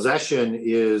typically possession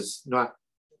is not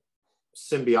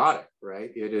symbiotic, right?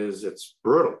 It's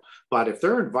brutal. But if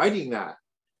they're inviting that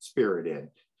spirit in,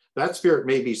 that spirit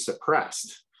may be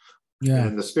suppressed. Yeah.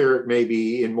 And the spirit may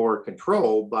be in more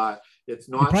control, but it's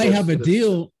not. They probably have a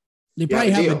deal. They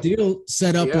probably have a deal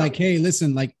set up like, hey,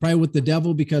 listen, like probably with the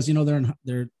devil, because, you know,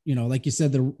 they're, you know, like you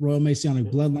said, the Royal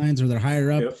Masonic bloodlines, or they're higher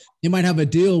up. Yep. They might have a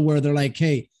deal where they're like,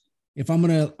 hey, if I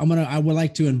would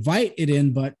like to invite it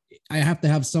in, but I have to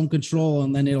have some control,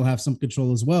 and then it'll have some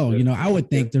control as well. Yep. You know, I would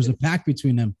think there's a pact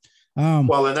between them.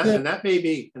 Well, and that may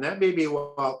be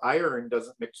while iron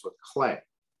doesn't mix with clay.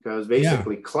 Because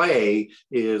basically clay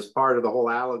is part of the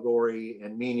whole allegory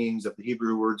and meanings of the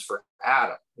Hebrew words for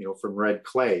Adam, you know, from red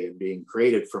clay and being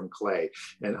created from clay.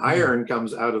 And iron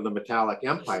comes out of the metallic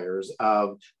empires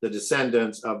of the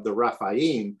descendants of the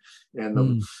Rephaim,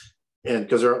 and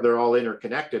because they're all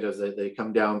interconnected as they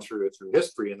come down through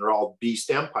history, and they're all beast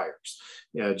empires.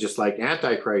 You know, just like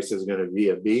Antichrist is going to be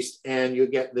a beast, and you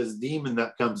get this demon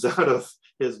that comes out of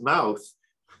his mouth.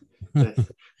 In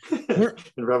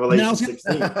Revelation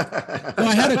 16. So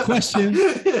I had a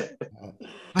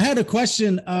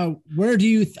question. Where do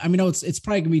you? I mean, it's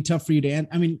probably gonna be tough for you to answer.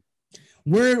 I mean,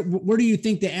 where do you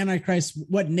think the Antichrist?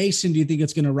 What nation do you think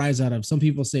it's going to rise out of? Some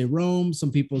people say Rome.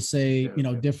 Some people say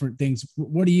different things.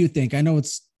 What do you think? I know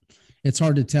it's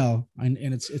hard to tell, and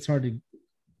it's hard to.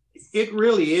 It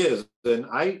really is, and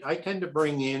I tend to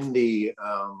bring in the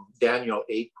Daniel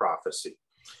 8 prophecy.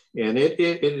 And it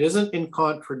isn't in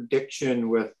contradiction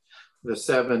with the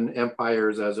 7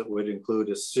 empires, as it would include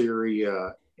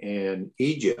Assyria and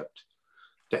Egypt,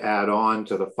 to add on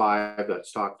to the 5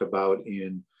 that's talked about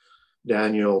in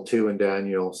Daniel 2 and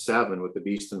Daniel 7 with the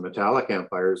beast and metallic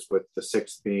empires, with the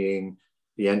 6th being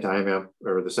the end time,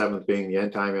 or the 7th being the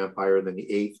end time empire, and then the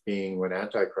 8th being when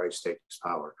Antichrist takes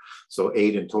power. So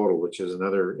 8 in total, which is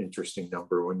another interesting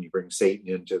number when you bring Satan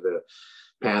into the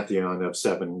pantheon of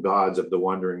 7 gods of the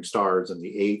wandering stars, and the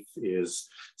 8th is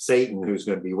Satan, who's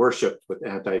going to be worshipped with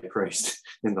Antichrist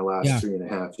in the last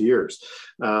 3.5 years.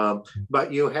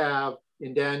 But you have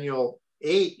in Daniel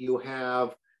 8, you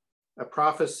have a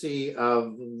prophecy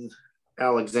of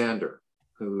Alexander,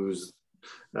 who's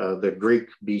the Greek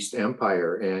beast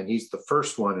empire, and he's the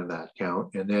first one in that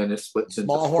count, and then it splits into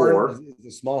 4.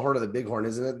 The small horn of the big horn,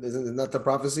 isn't it? Isn't that the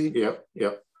prophecy?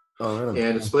 Yep. Oh,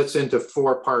 and it splits into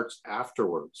 4 parts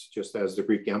afterwards, just as the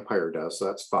Greek Empire does. So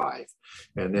that's 5.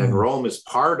 And then Rome is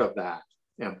part of that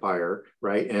empire,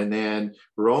 right? And then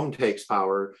Rome takes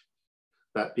power.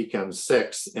 That becomes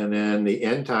 6. And then the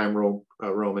end time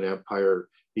Roman Empire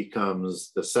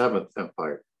becomes the 7th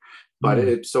empire. But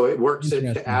it works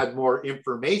to add more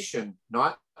information,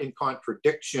 not in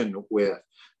contradiction with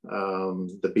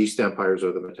the beast empires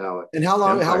or the metallic. And how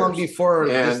long before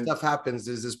this stuff happens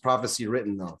is this prophecy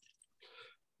written, though?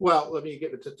 Well, let me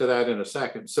get to that in a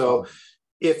second. So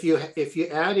if you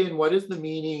add in what is the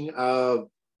meaning of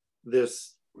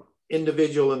this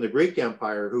individual in the Greek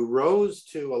Empire who rose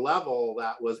to a level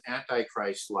that was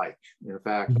Antichrist-like. In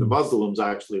fact, the Muslims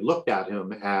actually looked at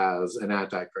him as an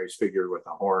Antichrist figure with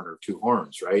a horn or two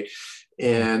horns, right?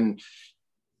 And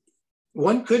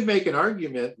one could make an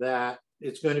argument that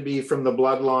it's going to be from the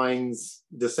bloodlines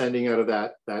descending out of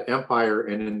that empire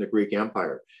and in the Greek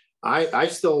Empire. I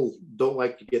still don't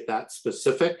like to get that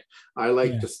specific. I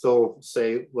like to still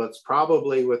say, well, it's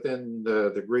probably within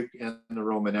the Greek and the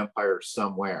Roman Empire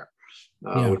somewhere,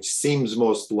 which seems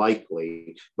most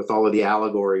likely with all of the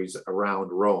allegories around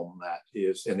Rome that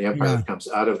is, and the empire that comes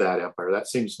out of that empire. That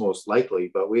seems most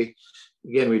likely, but we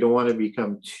don't want to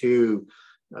become too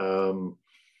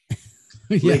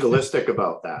legalistic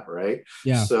about that, right?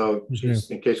 Yeah. So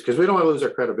just in case, because we don't want to lose our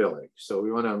credibility. So we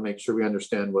want to make sure we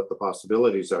understand what the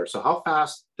possibilities are. So how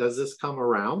fast does this come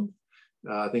around?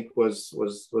 I think was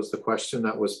the question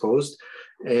that was posed.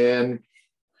 And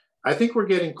I think we're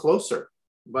getting closer,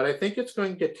 but I think it's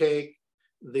going to take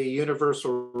the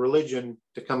universal religion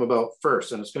to come about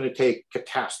first. And it's going to take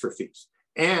catastrophes.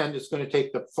 And it's going to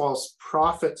take the false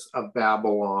prophets of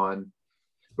Babylon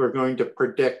who are going to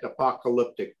predict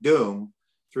apocalyptic doom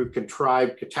through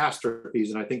contrived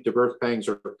catastrophes. And I think the birth pangs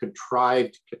are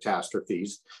contrived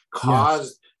catastrophes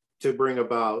caused to bring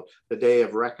about the day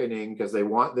of reckoning, because they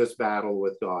want this battle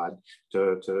with God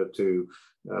to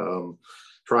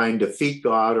try and defeat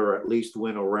God, or at least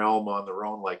win a realm on their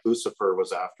own, like Lucifer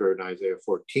was after in Isaiah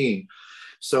 14.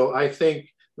 So I think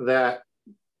that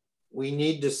we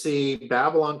need to see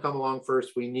Babylon come along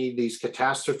first. We need these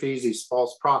catastrophes, these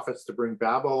false prophets to bring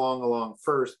Babylon along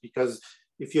first, because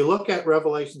if you look at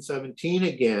Revelation 17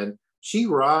 again, she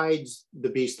rides the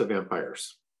beast of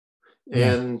empires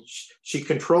and she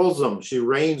controls them. She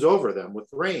reigns over them with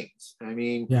reigns. I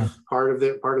mean, part of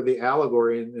the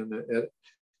allegory and the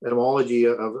etymology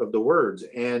of the words.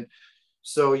 And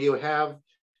so you have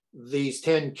these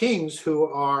 10 kings who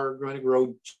are going to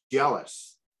grow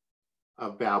jealous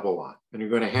of Babylon, and are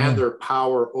going to hand their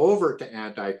power over to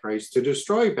Antichrist to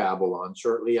destroy Babylon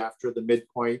shortly after the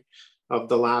midpoint of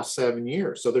the last 7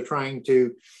 years. So they're trying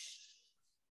to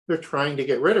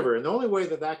get rid of her. And the only way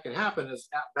that can happen is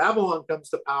Babylon comes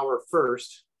to power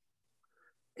first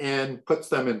and puts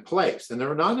them in place. And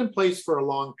they're not in place for a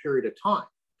long period of time.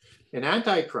 And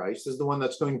Antichrist is the one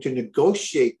that's going to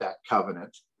negotiate that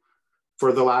covenant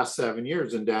for the last 7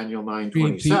 years in Daniel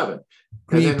 9:27.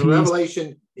 And then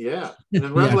Revelation, and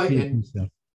then Revelation,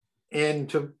 and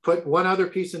to put one other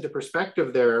piece into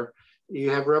perspective there, you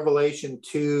have Revelation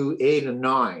 2:8 and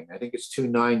 9. I think it's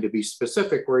 2:9 to be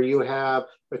specific, where you have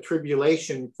a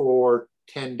tribulation for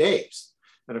 10 days.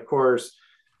 And of course,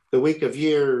 the week of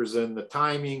years and the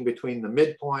timing between the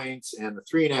midpoints and the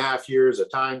 3.5 years, a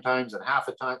time times and half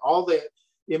a time, all the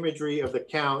imagery of the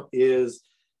count is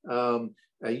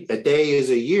a day is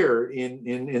a year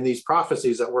in these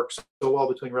prophecies that work so well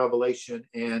between Revelation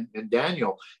and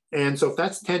Daniel. And so if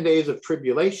that's 10 days of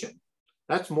tribulation,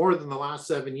 that's more than the last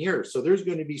 7 years. So there's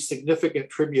going to be significant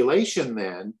tribulation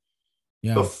then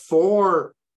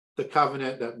before the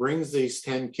covenant that brings these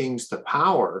 10 kings to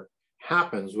power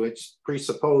happens, which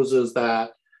presupposes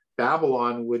that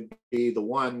Babylon would be the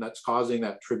one that's causing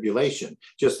that tribulation,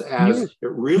 just as it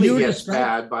really gets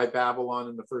bad by Babylon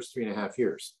in the first 3.5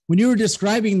 years. When you were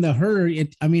describing her,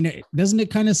 doesn't it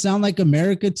kind of sound like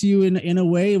America to you in a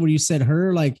way, where you said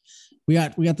her, like we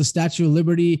got the Statue of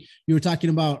Liberty. You were talking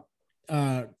about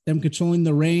them controlling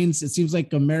the reins. It seems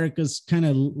like America's kind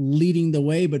of leading the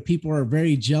way, but people are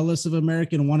very jealous of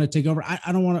America and want to take over.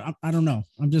 I don't know.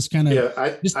 I'm just kind of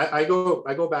I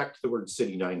go back to the word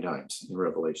city 9 times in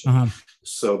Revelation.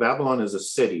 So Babylon is a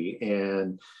city,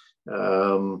 and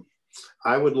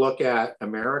I would look at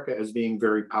America as being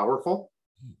very powerful.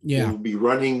 It would be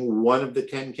running one of the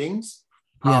 10 kings.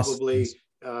 Probably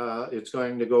it's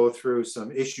going to go through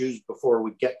some issues before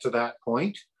we get to that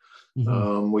point.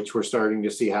 Which we're starting to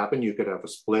see happen. You could have a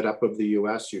split up of the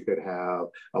U.S. You could have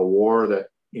a war that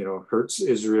hurts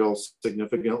Israel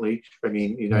significantly.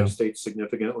 United States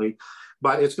significantly,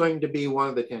 but it's going to be one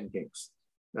of the 10 kings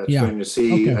that's going to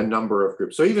see a number of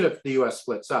groups. So even if the U.S.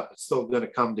 splits up, it's still going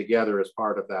to come together as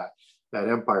part of that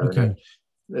empire.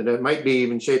 And it might be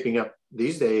even shaping up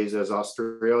these days as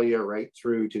Australia right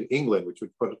through to England, which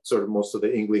would put sort of most of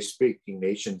the English-speaking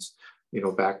nations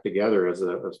back together as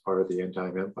part of the end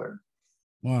time empire.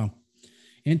 Wow.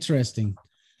 Interesting.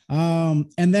 And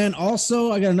then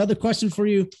also I got another question for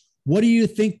you. What do you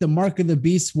think the mark of the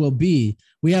beast will be?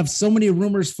 We have so many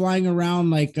rumors flying around,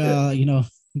 like,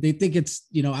 they think it's,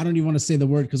 I don't even want to say the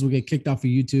word because we'll get kicked off of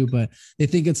YouTube, but they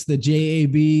think it's the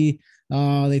JAB.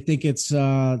 They think it's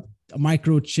a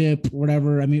microchip,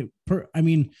 whatever.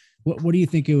 What do you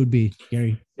think it would be,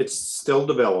 Gary? it's still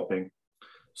developing.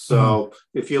 So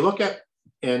if you look at,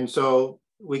 and so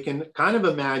we can kind of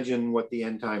imagine what the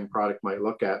end time product might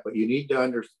look at, but you need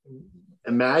to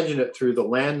imagine it through the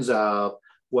lens of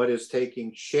what is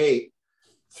taking shape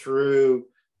through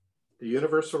the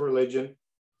universal religion,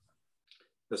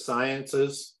 the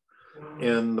sciences,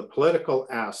 and the political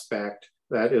aspect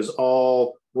that is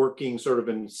all working sort of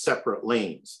in separate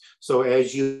lanes. So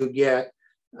as you get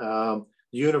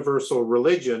universal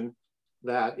religion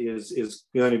that is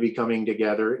going to be coming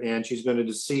together, and she's going to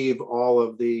deceive all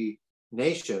of the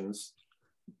nations,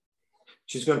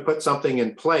 she's going to put something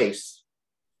in place,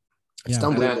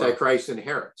 and Antichrist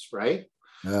inherits, right?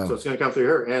 Oh. So it's going to come through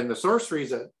her. And the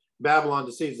sorceries that Babylon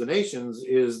deceives the nations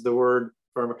is the word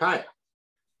pharmakia,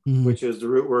 which is the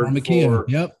root word for pharmakia,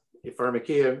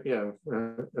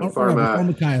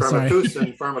 pharmacus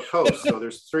and pharmakos. So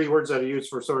there's three words that are used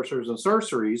for sorcerers and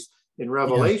sorceries in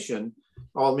Revelation,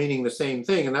 all meaning the same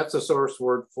thing. And that's a source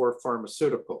word for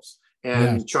pharmaceuticals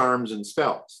and charms and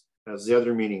spells, as the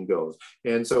other meaning goes.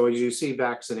 And so as you see,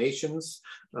 vaccinations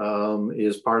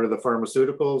is part of the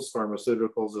pharmaceuticals.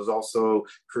 Pharmaceuticals is also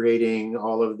creating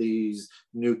all of these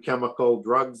new chemical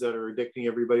drugs that are addicting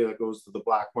everybody, that goes to the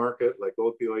black market, like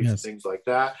opioids and things like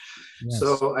that.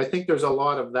 So I think there's a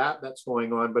lot of that's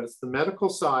going on, but it's the medical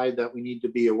side that we need to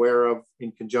be aware of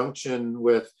in conjunction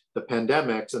with the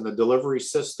pandemics and the delivery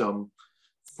system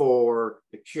for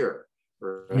the cure.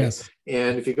 Right?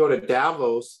 And if you go to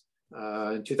Davos,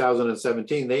 in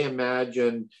 2017, they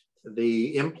imagined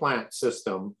the implant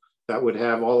system that would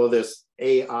have all of this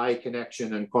AI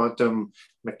connection and quantum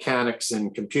mechanics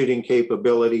and computing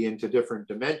capability into different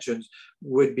dimensions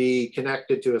would be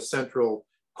connected to a central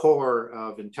core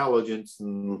of intelligence,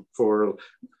 and for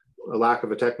a lack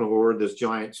of a technical word, this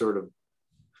giant sort of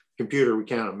computer we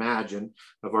can't imagine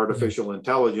of artificial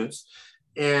intelligence.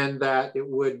 And that it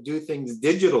would do things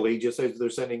digitally, just as they're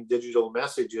sending digital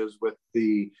messages with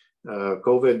the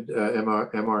COVID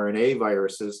mRNA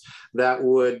viruses, that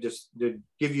would just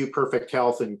give you perfect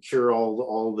health and cure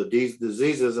all the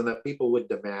diseases, and that people would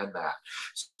demand that.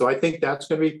 So I think that's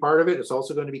going to be part of it. It's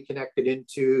also going to be connected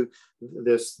into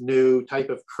this new type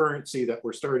of currency that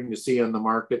we're starting to see on the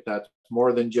market that's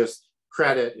more than just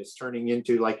credit. It's turning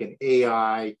into like an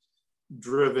AI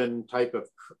driven type of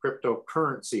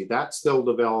cryptocurrency that's still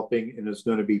developing and is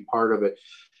going to be part of it.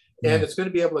 And it's going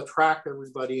to be able to track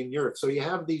everybody in Europe. So you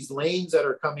have these lanes that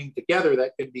are coming together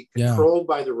that can be controlled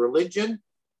by the religion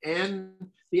and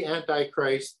the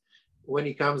Antichrist. When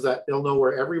he comes, that they'll know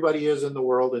where everybody is in the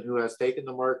world and who has taken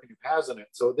the mark and who hasn't it.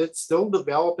 So it's still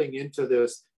developing into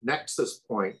this nexus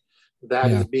point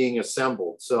that is being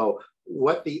assembled. So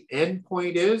what the end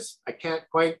point is, I can't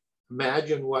quite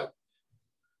imagine what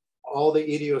all the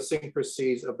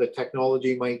idiosyncrasies of the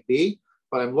technology might be.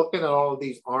 But I'm looking at all of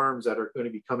these arms that are going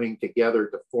to be coming together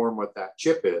to form what that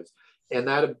chip is. And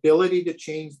that ability to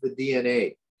change the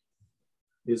DNA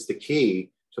is the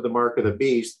key to the mark of the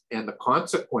beast and the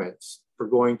consequence for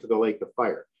going to the lake of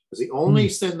fire. Because the only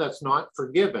sin that's not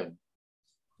forgiven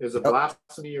is a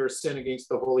blasphemy or a sin against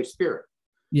the Holy Spirit.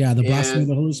 Yeah, the blasphemy of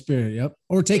the Holy Spirit,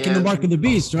 Or taking the mark of the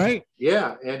beast, right?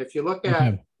 Yeah, and if you look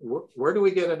at, where do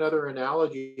we get another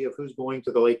analogy of who's going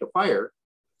to the lake of fire?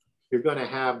 You're going to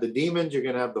have the demons, you're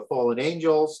going to have the fallen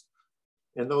angels,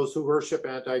 and those who worship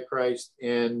Antichrist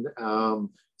and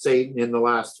Satan in the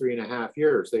last 3.5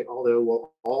 years. They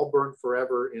will all burn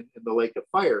forever in the lake of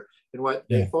fire. And what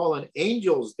the fallen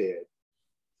angels did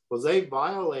was they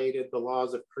violated the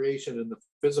laws of creation in the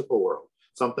physical world,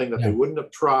 something that they wouldn't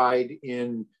have tried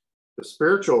in the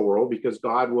spiritual world because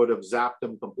God would have zapped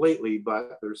them completely.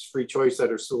 But there's free choice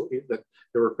that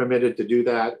they were permitted to do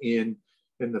that in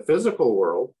the physical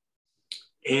world.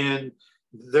 And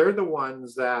they're the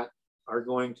ones that are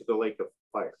going to the lake of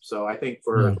fire. So I think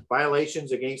for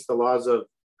violations against the laws of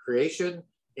creation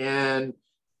and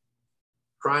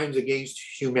crimes against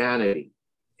humanity,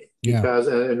 because,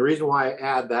 and the reason why I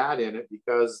add that in it,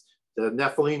 because the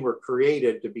Nephilim were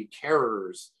created to be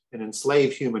terrors and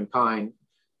enslave humankind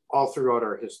all throughout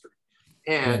our history.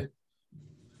 And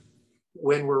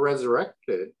when we're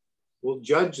resurrected, we'll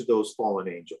judge those fallen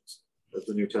angels, as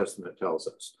the New Testament tells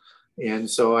us. And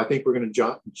so I think we're going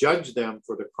to judge them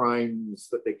for the crimes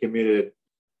that they committed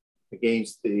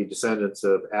against the descendants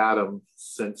of Adam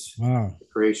since the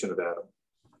creation of Adam.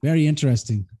 Very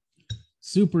interesting.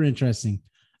 Super interesting.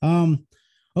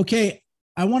 Okay.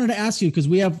 I wanted to ask you, because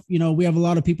we have a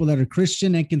lot of people that are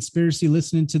Christian and conspiracy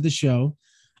listening to the show.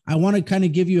 I want to kind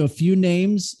of give you a few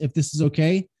names, if this is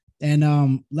okay.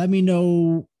 And let me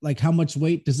know, like, how much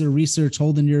weight does their research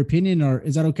hold in your opinion, or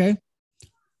is that okay?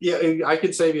 Yeah, I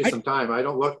could save you some time. I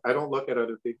don't look at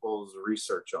other people's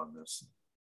research on this.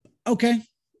 Okay.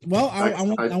 Well,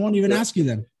 I won't even ask you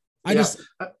then.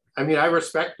 I mean, I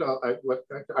respect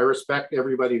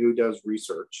everybody who does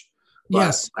research, but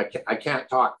yes, I can't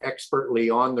talk expertly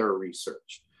on their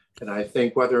research. And I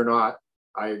think whether or not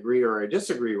I agree or I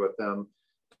disagree with them,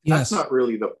 that's not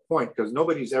really the point, because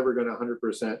nobody's ever going to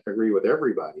 100% agree with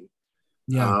everybody.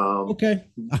 Yeah. Okay.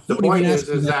 The point is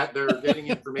that they're getting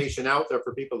information out there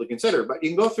for people to consider. But you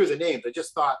can go through the names. I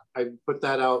just thought I'd put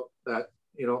that out, that,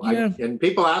 you know, and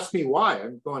people ask me why.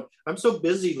 I'm so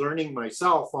busy learning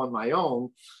myself on my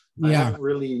own. I haven't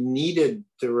really needed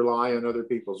to rely on other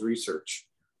people's research.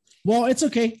 Well, it's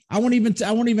okay. I won't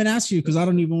even ask you, because I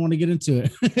don't even want to get into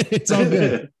it. It's all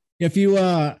good. If you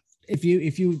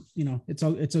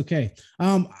it's okay.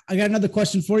 I got another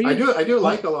question for you. I do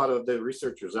like a lot of the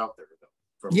researchers out there, though,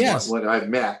 from what I've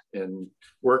met and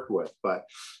worked with, but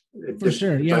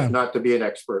not to be an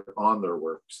expert on their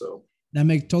work. So that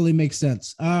totally makes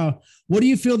sense. What do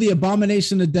you feel the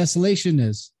abomination of desolation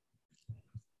is?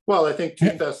 Well, I think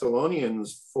 2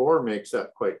 Thessalonians 4 makes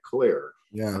that quite clear.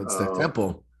 Yeah, it's the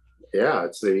temple. Yeah,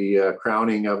 it's the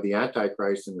crowning of the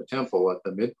Antichrist in the temple at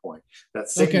the midpoint. That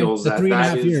signals that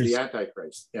is the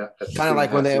Antichrist. Yeah, kind of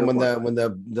like when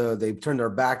they turned their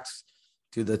backs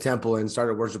to the temple and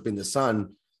started worshiping the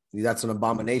sun. That's an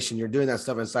abomination. You're doing that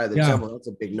stuff inside the temple. That's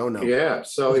a big no-no. Yeah.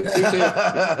 So if you take,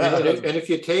 and if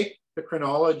you take the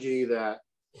chronology that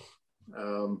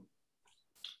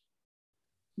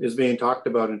is being talked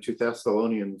about in 2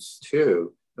 Thessalonians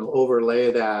 2, and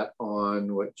overlay that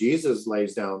on what Jesus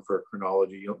lays down for a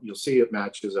chronology, you'll see it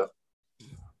matches up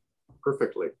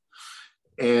perfectly.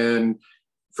 And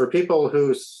for people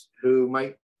who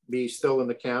might be still in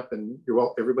the camp, and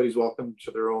everybody's welcome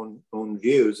to their own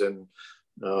views, and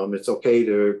it's okay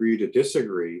to agree to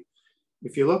disagree.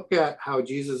 If you look at how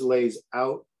Jesus lays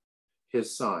out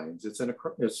his signs, it's in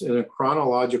a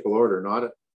chronological order, not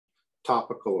a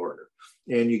topical order,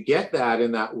 and you get that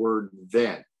in that word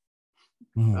then.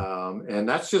 And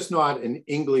that's just not an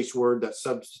English word that's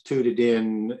substituted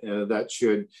in that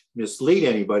should mislead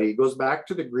anybody. It goes back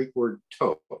to the Greek word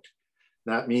tot.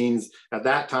 That means at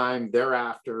that time,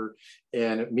 thereafter,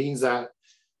 and it means that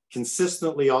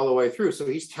consistently all the way through. So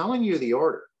he's telling you the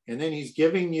order, and then he's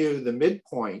giving you the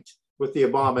midpoint with the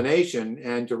abomination,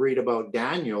 and to read about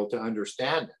Daniel to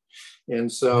understand it. And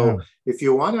so if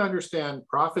you want to understand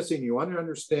prophecy and you want to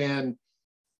understand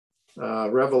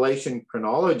Revelation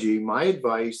chronology, my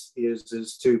advice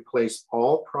is to place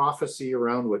all prophecy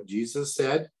around what Jesus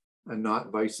said and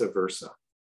not vice versa.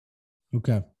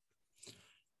 Okay.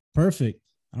 Perfect.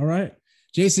 All right.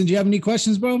 Jason, do you have any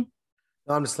questions, bro?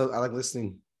 No, I like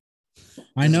listening.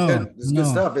 I know. It's good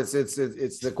stuff.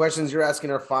 It's the questions you're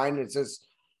asking are fine. It's just,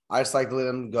 I just like to let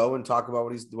him go and talk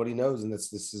about what he knows. And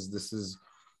this is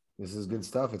good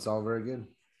stuff. It's all very good.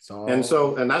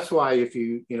 And that's why, if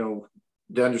you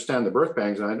to understand the birth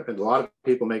pangs, and a lot of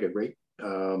people make a great,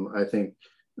 I think,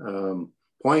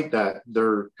 point that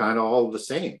they're kind of all the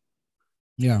same.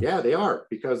 Yeah, they are,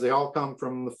 because they all come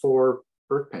from the 4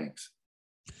 birth pangs,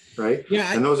 right?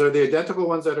 Yeah, and those are the identical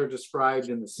ones that are described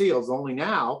in the seals. Only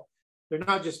now they're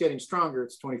not just getting stronger;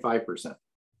 it's 25%.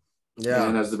 Yeah,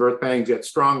 and as the birth pangs get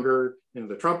stronger,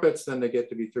 the trumpets, then they get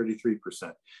to be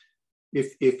 33%.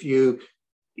 If you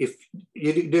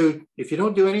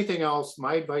don't do anything else,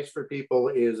 my advice for people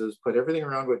is put everything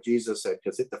around what Jesus said,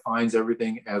 because it defines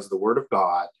everything as the word of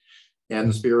God and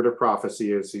the spirit of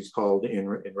prophecy, as he's called in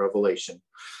Revelation.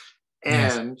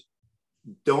 And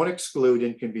don't exclude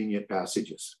inconvenient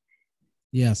passages.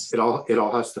 Yes. It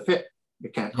all has to fit.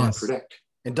 It can't contradict.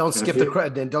 And don't skip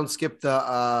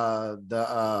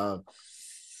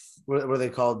what are they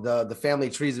called? The family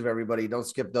trees of everybody. Don't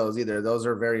skip those either. Those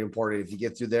are very important. If you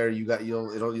get through there,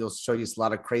 you'll show you a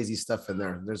lot of crazy stuff in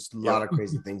there. There's a lot of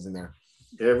crazy things in there.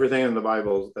 Everything in the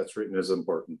Bible that's written is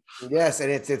important. Yes,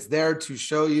 and it's there to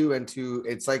show you, and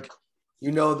it's like,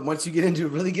 once you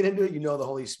really get into it, the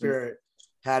Holy Spirit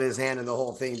had his hand in the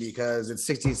whole thing, because it's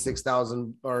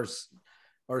 66,000 or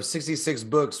 66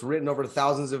 books written over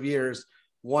thousands of years.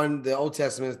 The Old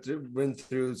Testament's been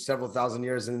through several thousand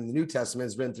years, and the New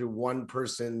Testament's been through one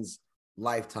person's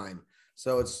lifetime.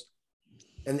 So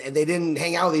and they didn't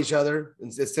hang out with each other.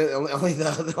 It's only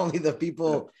the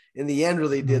people in the end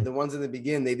really did. The ones in the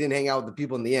beginning, they didn't hang out with the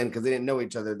people in the end because they didn't know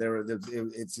each other.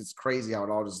 It's crazy how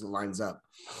it all just lines up.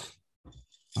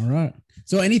 All right.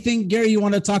 So anything, Gary, you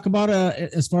want to talk about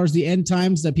as far as the end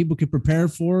times that people could prepare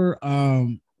for?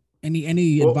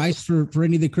 Any advice for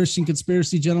any of the Christian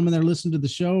conspiracy gentlemen that are listening to the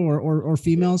show, or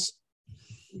females?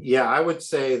 Yeah, I would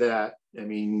say that,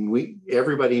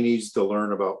 everybody needs to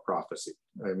learn about prophecy.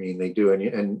 They do.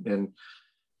 And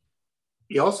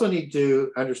you also need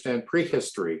to understand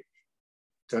prehistory.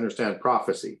 to understand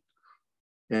prophecy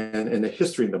and the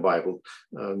history in the Bible.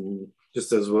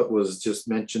 Just as what was just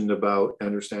mentioned about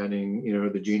understanding,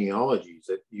 the genealogies,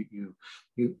 that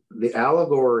the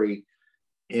allegory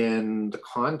and the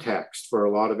context for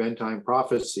a lot of end time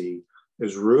prophecy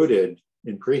is rooted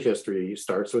in prehistory. It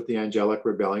starts with the angelic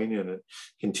rebellion and it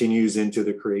continues into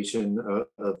the creation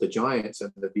of the giants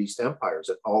and the beast empires.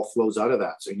 It all flows out of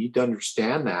that. So you need to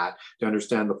understand that to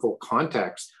understand the full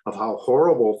context of how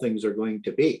horrible things are going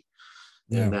to be.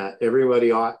 Yeah. And that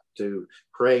everybody ought to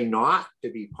pray not to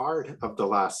be part of the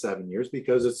last 7 years,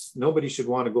 because nobody should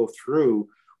want to go through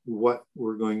what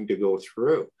we're going to go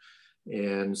through.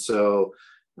 And so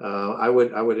I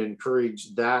would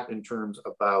encourage that in terms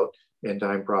about end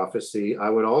time prophecy. I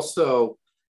would also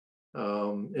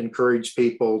encourage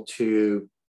people to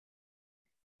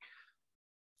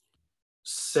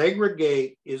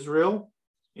segregate Israel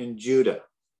and Judah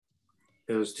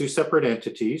as two separate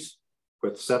entities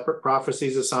with separate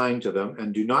prophecies assigned to them,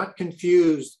 and do not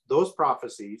confuse those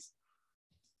prophecies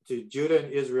to Judah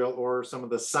and Israel or some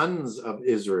of the sons of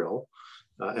Israel,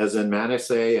 as in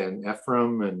Manasseh and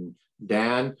Ephraim and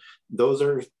Dan. Those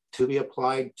are to be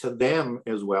applied to them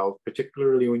as well,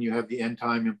 particularly when you have the end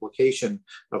time implication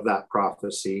of that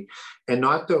prophecy, and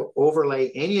not to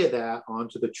overlay any of that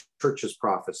onto the church's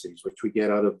prophecies, which we get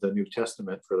out of the New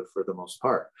Testament for the most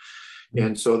part.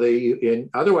 And so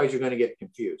otherwise you're going to get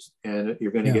confused and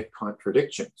you're going to get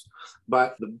contradictions.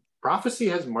 But the prophecy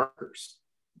has markers.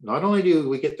 Not only do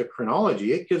we get the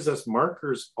chronology, it gives us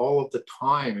markers all of the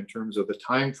time in terms of the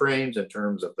time frames, in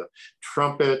terms of the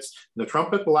trumpets. The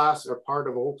trumpet blasts are part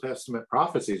of Old Testament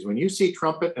prophecies. When you see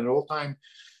trumpet and old time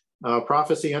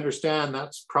prophecy, understand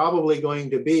that's probably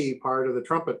going to be part of the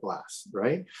trumpet blast,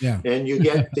 right? Yeah. And you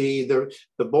get the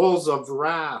bowls of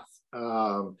wrath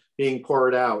being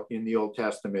poured out in the Old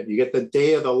Testament. You get the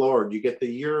day of the Lord. You get the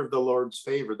year of the Lord's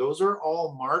favor. Those are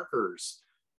all markers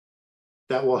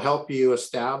that will help you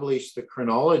establish the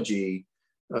chronology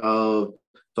of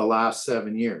the last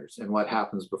 7 years and what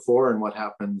happens before and what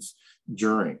happens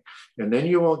during. And then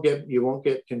you won't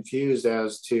get confused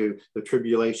as to the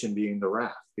tribulation being the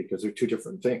wrath, because they're two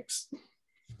different things.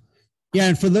 Yeah,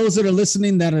 and for those that are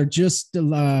listening that are just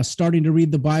starting to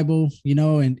read the Bible,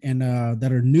 and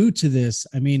that are new to this,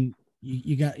 I mean,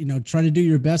 you got, try to do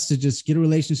your best to just get a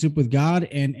relationship with God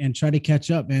and try to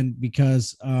catch up, man,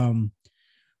 because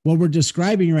what we're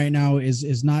describing right now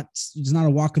is not a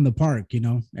walk in the park.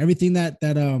 Everything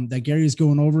that Gary is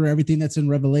going over, everything that's in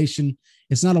Revelation,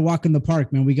 it's not a walk in the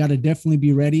park, man. We got to definitely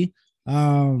be ready.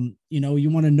 You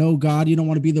want to know God. You don't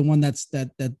want to be the one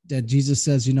that Jesus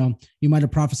says, you might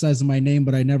have prophesied in my name,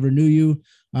 but I never knew you.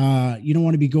 You don't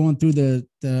want to be going through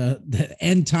the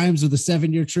end times of the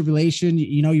 7-year tribulation.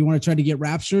 You want to try to get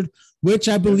raptured, which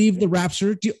I believe the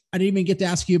rapture. I didn't even get to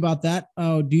ask you about that.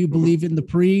 Do you believe in the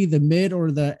pre, the mid,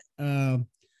 or the end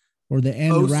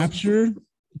post rapture,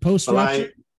 post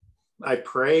rapture? I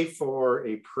pray for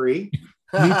a pre.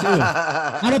 Me too.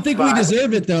 I don't think we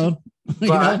deserve it though.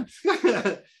 But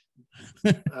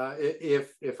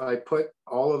if I put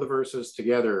all of the verses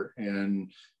together and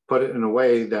put it in a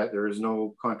way that there is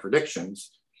no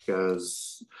contradictions,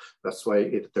 because that's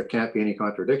why there can't be any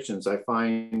contradictions, I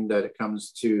find that it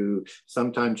comes to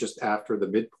sometime just after the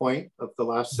midpoint of the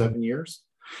last 7 years.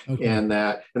 Okay. And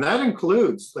that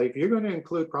includes, like, if you're going to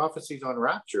include prophecies on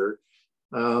rapture,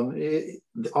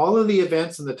 all of the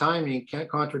events and the timing can't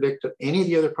contradict any of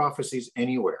the other prophecies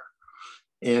anywhere.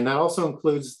 And that also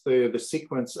includes the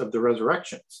sequence of the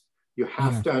resurrections. You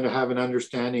have to have an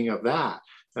understanding of that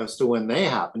as to when they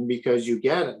happen, because you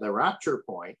get at the rapture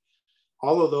point,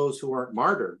 all of those who weren't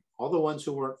martyred, all the ones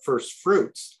who weren't first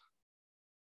fruits,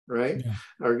 right,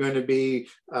 are going to be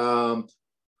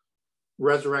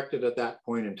resurrected at that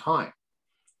point in time.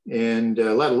 And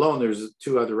let alone there's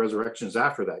 2 other resurrections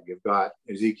after that. You've got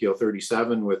Ezekiel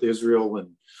 37 with Israel,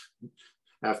 and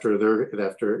after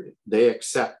they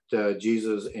accept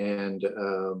Jesus and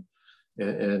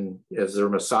as their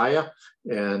Messiah,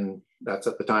 and that's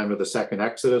at the time of the second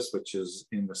Exodus, which is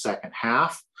in the second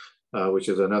half, which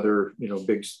is another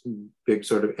big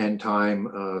sort of end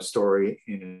time story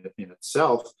in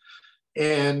itself.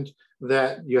 And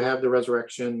that you have the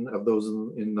resurrection of those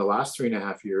in the last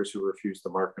 3.5 years who refused the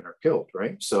mark and are killed,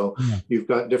 right? So you've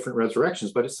got different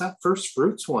resurrections, but it's that first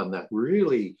fruits one that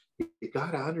really, you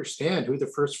got to understand who the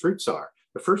first fruits are.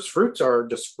 The first fruits are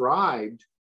described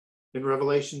in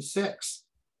Revelation 6,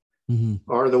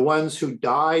 are the ones who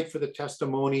died for the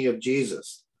testimony of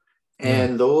Jesus.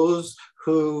 And those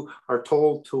who are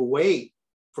told to wait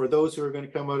for those who are going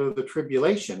to come out of the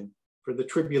tribulation, for the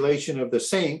tribulation of the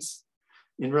saints,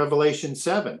 in Revelation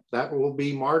 7, that will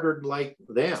be martyred like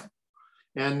them.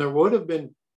 And there would have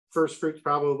been first fruits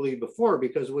probably before,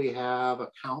 because we have a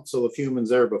council of humans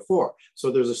there before. So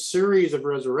there's a series of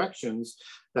resurrections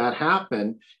that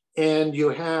happen, and you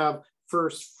have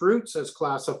first fruits as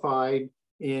classified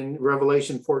in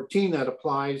Revelation 14 that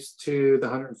applies to the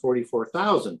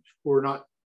 144,000 who are not,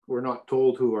 we're not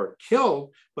told who are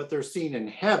killed, but they're seen in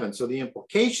heaven. So the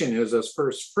implication is, as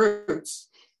first fruits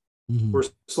were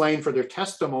slain for their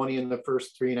testimony in the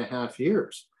first 3.5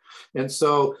 years. And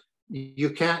so you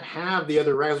can't have the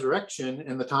other resurrection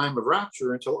in the time of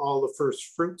rapture until all the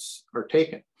first fruits are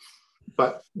taken,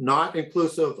 but not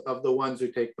inclusive of the ones who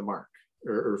take the mark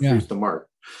or refuse the mark,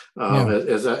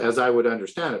 as I would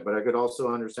understand it. But I could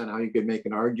also understand how you could make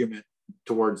an argument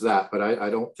towards that, but I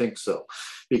don't think so,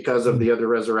 because of the other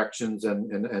resurrections and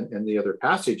the other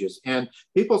passages. And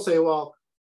people say, well,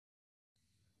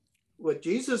 what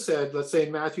Jesus said, let's say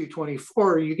in Matthew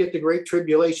 24, you get the great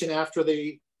tribulation after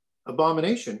the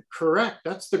abomination. Correct.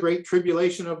 That's the great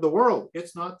tribulation of the world.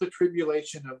 It's not the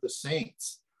tribulation of the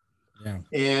saints. Yeah.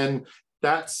 And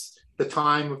that's the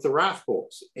time of the wrath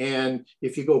bowls. And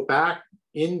if you go back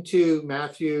into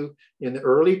Matthew in the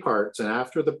early parts and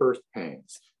after the birth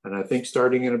pangs, and I think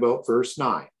starting in about verse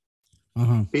 9,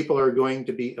 people are going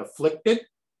to be afflicted,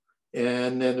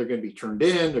 and then they're going to be turned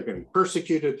in, they're going to be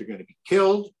persecuted, they're going to be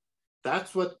killed.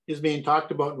 That's what is being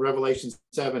talked about in Revelation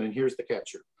 7. And here's the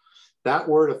catcher. That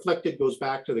word afflicted goes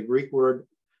back to the Greek word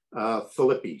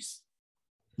philippes,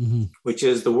 which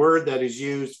is the word that is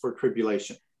used for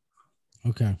tribulation.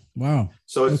 Okay. Wow.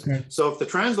 So it's, so if the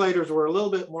translators were a little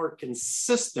bit more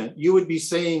consistent, you would be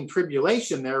saying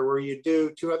tribulation there, where you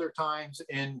do 2 other times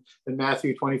in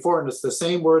Matthew 24, and it's the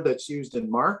same word that's used in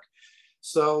Mark.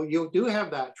 So you do have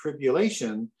that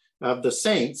tribulation of the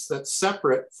saints that's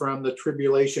separate from the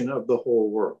tribulation of the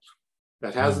whole world.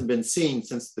 That hasn't been seen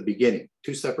since the beginning.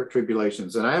 2 separate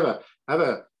tribulations. And I have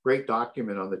a great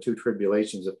document on the 2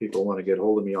 tribulations if people want to get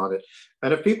hold of me on it.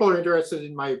 And if people are interested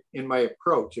in my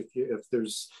approach, if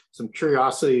there's some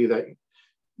curiosity that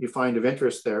you find of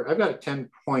interest there, I've got a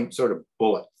 10-point sort of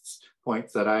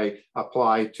points that I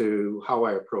apply to how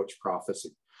I approach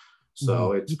prophecy.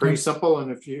 So it's pretty simple.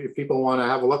 And if people want to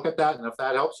have a look at that, and if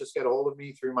that helps, just get a hold of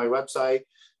me through my website,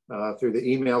 through the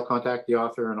email, contact the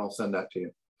author, and I'll send that to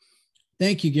you.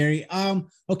 Thank you, Gary.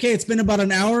 Okay, it's been about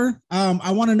an hour.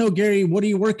 I want to know, Gary, what are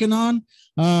you working on?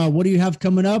 What do you have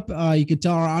coming up? You could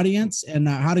tell our audience and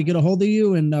how to get a hold of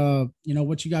you, and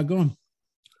what you got going.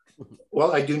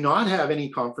 Well, I do not have any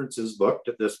conferences booked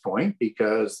at this point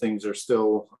because things are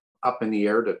still up in the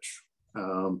air.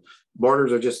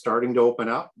 Borders are just starting to open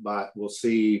up, but we'll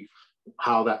see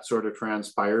how that sort of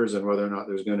transpires and whether or not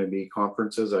there's going to be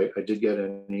conferences. I did get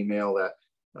an email that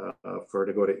for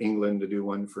to go to England to do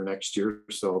one for next year.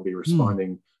 So I'll be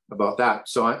responding about that.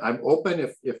 So I'm open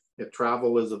if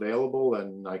travel is available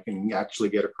and I can actually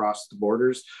get across the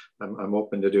borders. I'm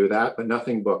open to do that, but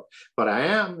nothing booked. But I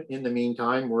am in the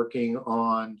meantime working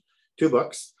on 2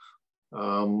 books.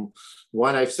 One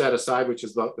I've set aside, which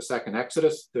is about the second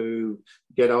Exodus, to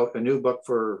get out a new book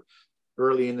for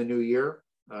early in the new year,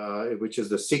 which is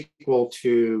the sequel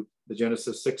to the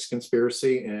Genesis 6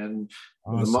 conspiracy. And,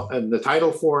 and the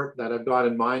title for it that I've got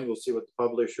in mind, we'll see what the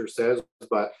publisher says,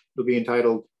 but it'll be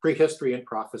entitled Prehistory and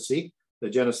Prophecy, the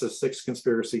Genesis 6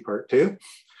 conspiracy part 2.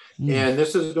 And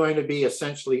this is going to be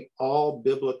essentially all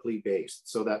biblically based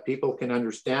so that people can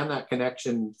understand that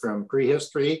connection from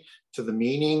prehistory to the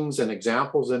meanings and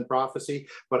examples in prophecy.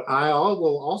 But I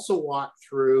will also walk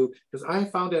through, because I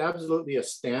found it absolutely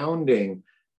astounding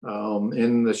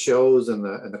in the shows and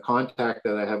the contact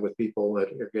that I have with people that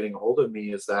are getting a hold of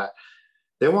me, is that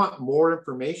they want more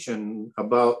information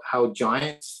about how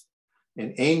giants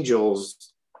and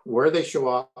angels, where they show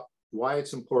up, why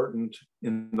it's important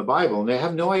in the Bible. And they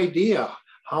have no idea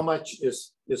how much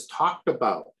is talked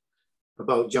about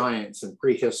giants and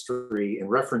prehistory and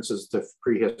references to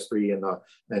prehistory and the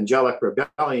angelic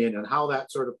rebellion and how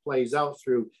that sort of plays out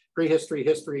through prehistory,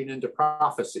 history, and into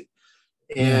prophecy.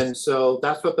 And so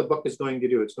that's what the book is going to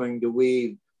do. It's going to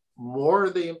weave more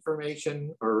of the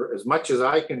information, or as much as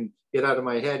I can get out of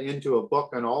my head, into a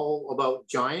book on all about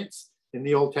giants in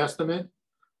the Old Testament,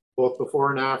 both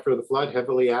before and after the flood,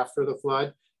 heavily after the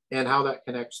flood, and how that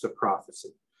connects to prophecy.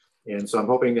 And so I'm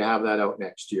hoping to have that out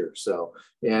next year. So,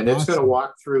 and it's going to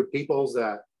walk through peoples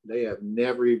that they have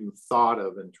never even thought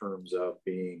of in terms of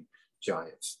being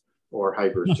giants or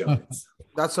hybrid giants.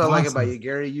 That's what I like about you,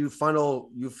 Gary. You funnel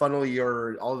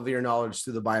all of your knowledge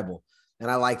through the Bible. And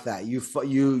I like that.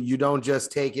 You don't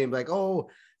just take it and be like, oh,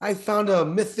 I found a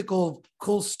mythical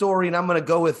cool story and I'm going to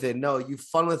go with it. No, you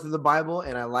funnel it through the Bible.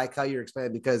 And I like how you're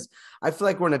explaining, because I feel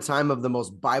like we're in a time of the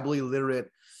most Biblically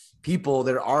literate people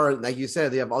there are, like you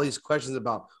said, they have all these questions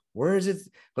about where is it.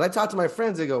 When I talk to my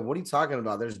friends, they go, what are you talking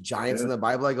about? There's giants in the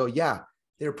Bible. I go, yeah,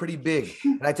 they're pretty big.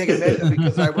 And I take a measure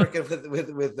because I work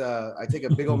with I take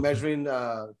a big old measuring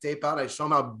tape out. I show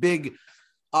them how big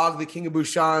Og, the king of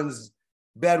Bashan's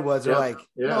bed was. They're like,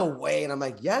 no way. And I'm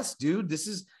like, yes, dude, this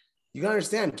is, you gotta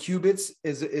understand, cubits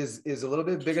is a little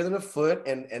bit bigger than a foot.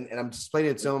 And I'm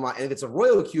explaining it to him. And if it's a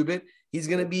royal cubit, he's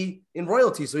gonna be in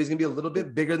royalty. So he's gonna be a little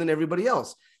bit bigger than everybody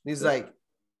else. And he's like,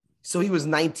 so he was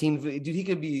 19, dude, he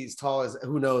could be as tall as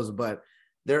who knows, but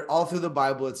they're all through the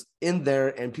Bible. It's in there.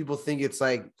 And people think it's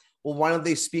like, well, why don't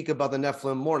they speak about the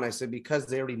Nephilim more? And I said, because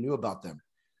they already knew about them.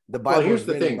 The Bible was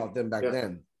written about them back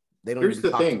then. They don't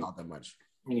even talk about them much.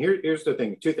 I mean, here's the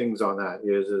thing. Two things on that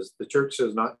is the church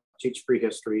does not teach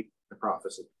prehistory and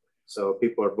prophecy. So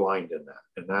people are blind in that.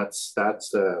 And that's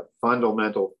a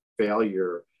fundamental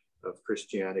failure of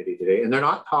Christianity today. And they're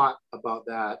not taught about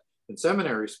that in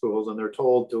seminary schools, and they're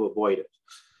told to avoid it.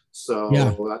 So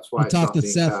that's why it's not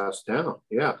being passed down.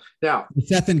 Yeah. Now,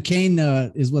 Seth and Cain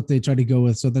is what they try to go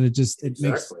with, so that it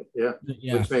makes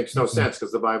which makes no sense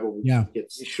because the Bible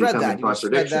gets you shred that.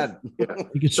 Contradiction.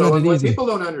 So what people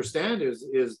don't understand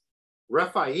is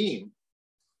Rephaim,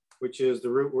 which is the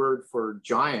root word for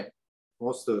giant,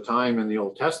 most of the time in the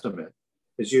Old Testament,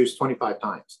 is used 25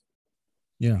 times.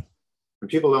 Yeah. And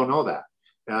people don't know that.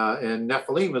 And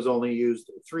Nephilim is only used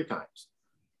 3 times.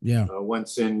 Yeah.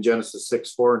 Once in Genesis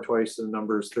 6:4 and twice in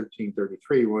Numbers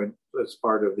 13:33 when as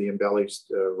part of the embellished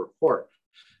report,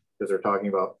 because they're talking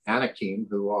about Anakim,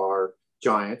 who are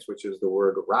giants, which is the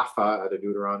word Rapha out of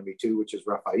Deuteronomy 2, which is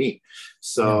Rephaim.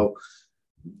 So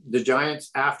the giants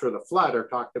after the flood are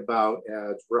talked about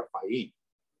as Rephaim.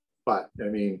 But I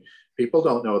mean, people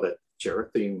don't know that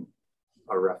Cherithim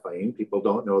are Rephaim. People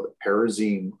don't know that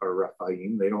Perazim are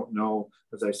Rephaim. They don't know,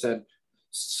 as I said,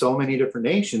 so many different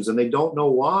nations, and they don't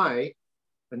know why,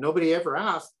 and nobody ever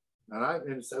asked. And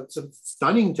it's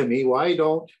stunning to me. Why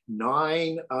don't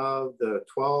 9 of the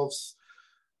 12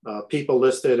 people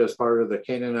listed as part of the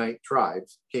Canaanite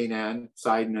tribes, Canaan,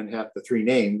 Sidon, and Heth, the 3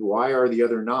 named, why are the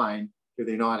other 9? Do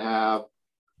they not have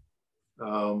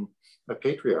a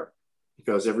patriarch?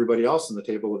 Because everybody else in the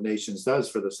table of nations does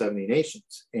for the 70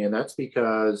 nations, and that's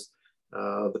because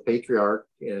the patriarch,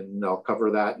 and I'll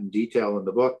cover that in detail in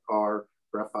the book, are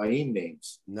Rephaim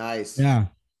names. Nice. Yeah.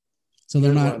 So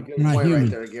they're not point human. right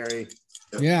there, Gary.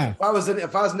 Yeah. If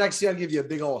I was next to you, I'd give you a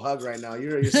big old hug right now.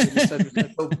 You're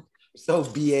so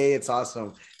BA. It's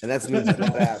awesome. And that's me to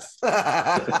the past.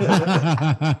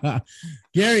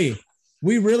 Gary,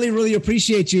 we really, really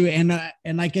appreciate you. And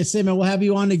like I said, man, we'll have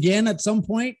you on again at some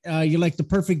point. You're like the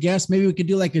perfect guest. Maybe we could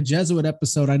do like a Jesuit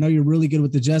episode. I know you're really good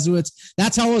with the Jesuits.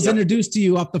 That's how I was introduced to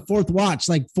you off the Fourth Watch,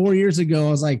 like 4 years ago.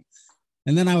 I was like,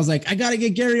 and then I was like, I got to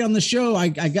get Gary on the show.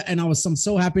 I'm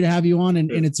so happy to have you on.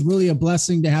 And it's really a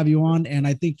blessing to have you on. And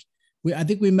I think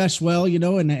we mesh well, you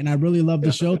know, and I really love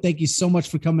the show. Thank you so much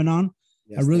for coming on.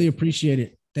 Yes, I really appreciate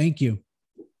it. Thank you.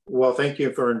 Well, thank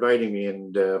you for inviting me.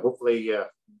 And hopefully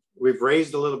we've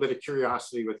raised a little bit of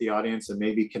curiosity with the audience and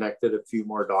maybe connected a few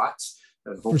more dots.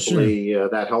 And hopefully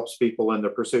that helps people in the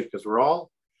pursuit, because we're all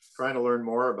trying to learn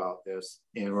more about this,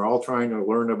 and we're all trying to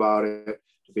learn about it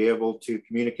to be able to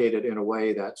communicate it in a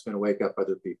way that's going to wake up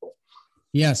other people.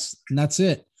 Yes, and that's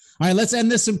it. All right, let's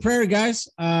end this in prayer, guys.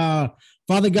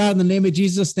 Father God, in the name of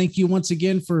Jesus, thank you once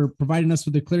again for providing us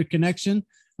with a clear connection.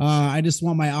 I just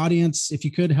want my audience, if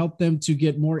you could help them to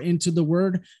get more into the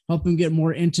word, help them get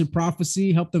more into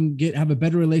prophecy, help them have a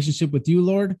better relationship with you,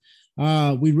 Lord.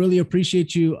 We really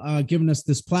appreciate you giving us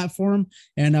this platform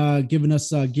and giving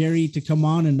us Gary to come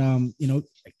on and,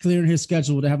 clearing his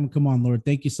schedule to have him come on, Lord.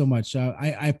 Thank you so much.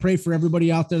 I pray for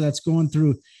everybody out there that's going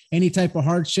through any type of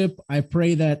hardship. I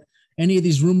pray that any of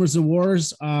these rumors of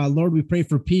wars, Lord, we pray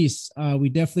for peace. We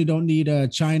definitely don't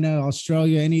need China,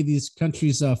 Australia, any of these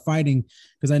countries fighting,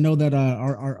 because I know that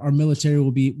our military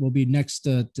will be next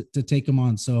to take them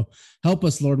on. So help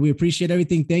us, Lord. We appreciate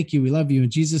everything. Thank you. We love you.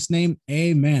 In Jesus' name,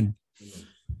 amen.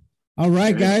 All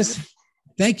right, guys.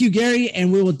 Thank you, Gary,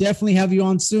 and we will definitely have you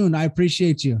on soon. I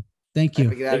appreciate you. Thank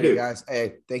you. Get out of here, guys.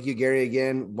 Hey, thank you, Gary,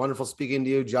 again. Wonderful speaking to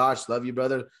you. Josh, love you,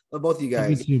 brother. Love both of you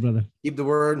guys. Love you, brother. Keep the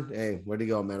word. Hey, where'd you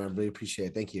go, man? I really appreciate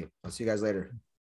it. Thank you. I'll see you guys later.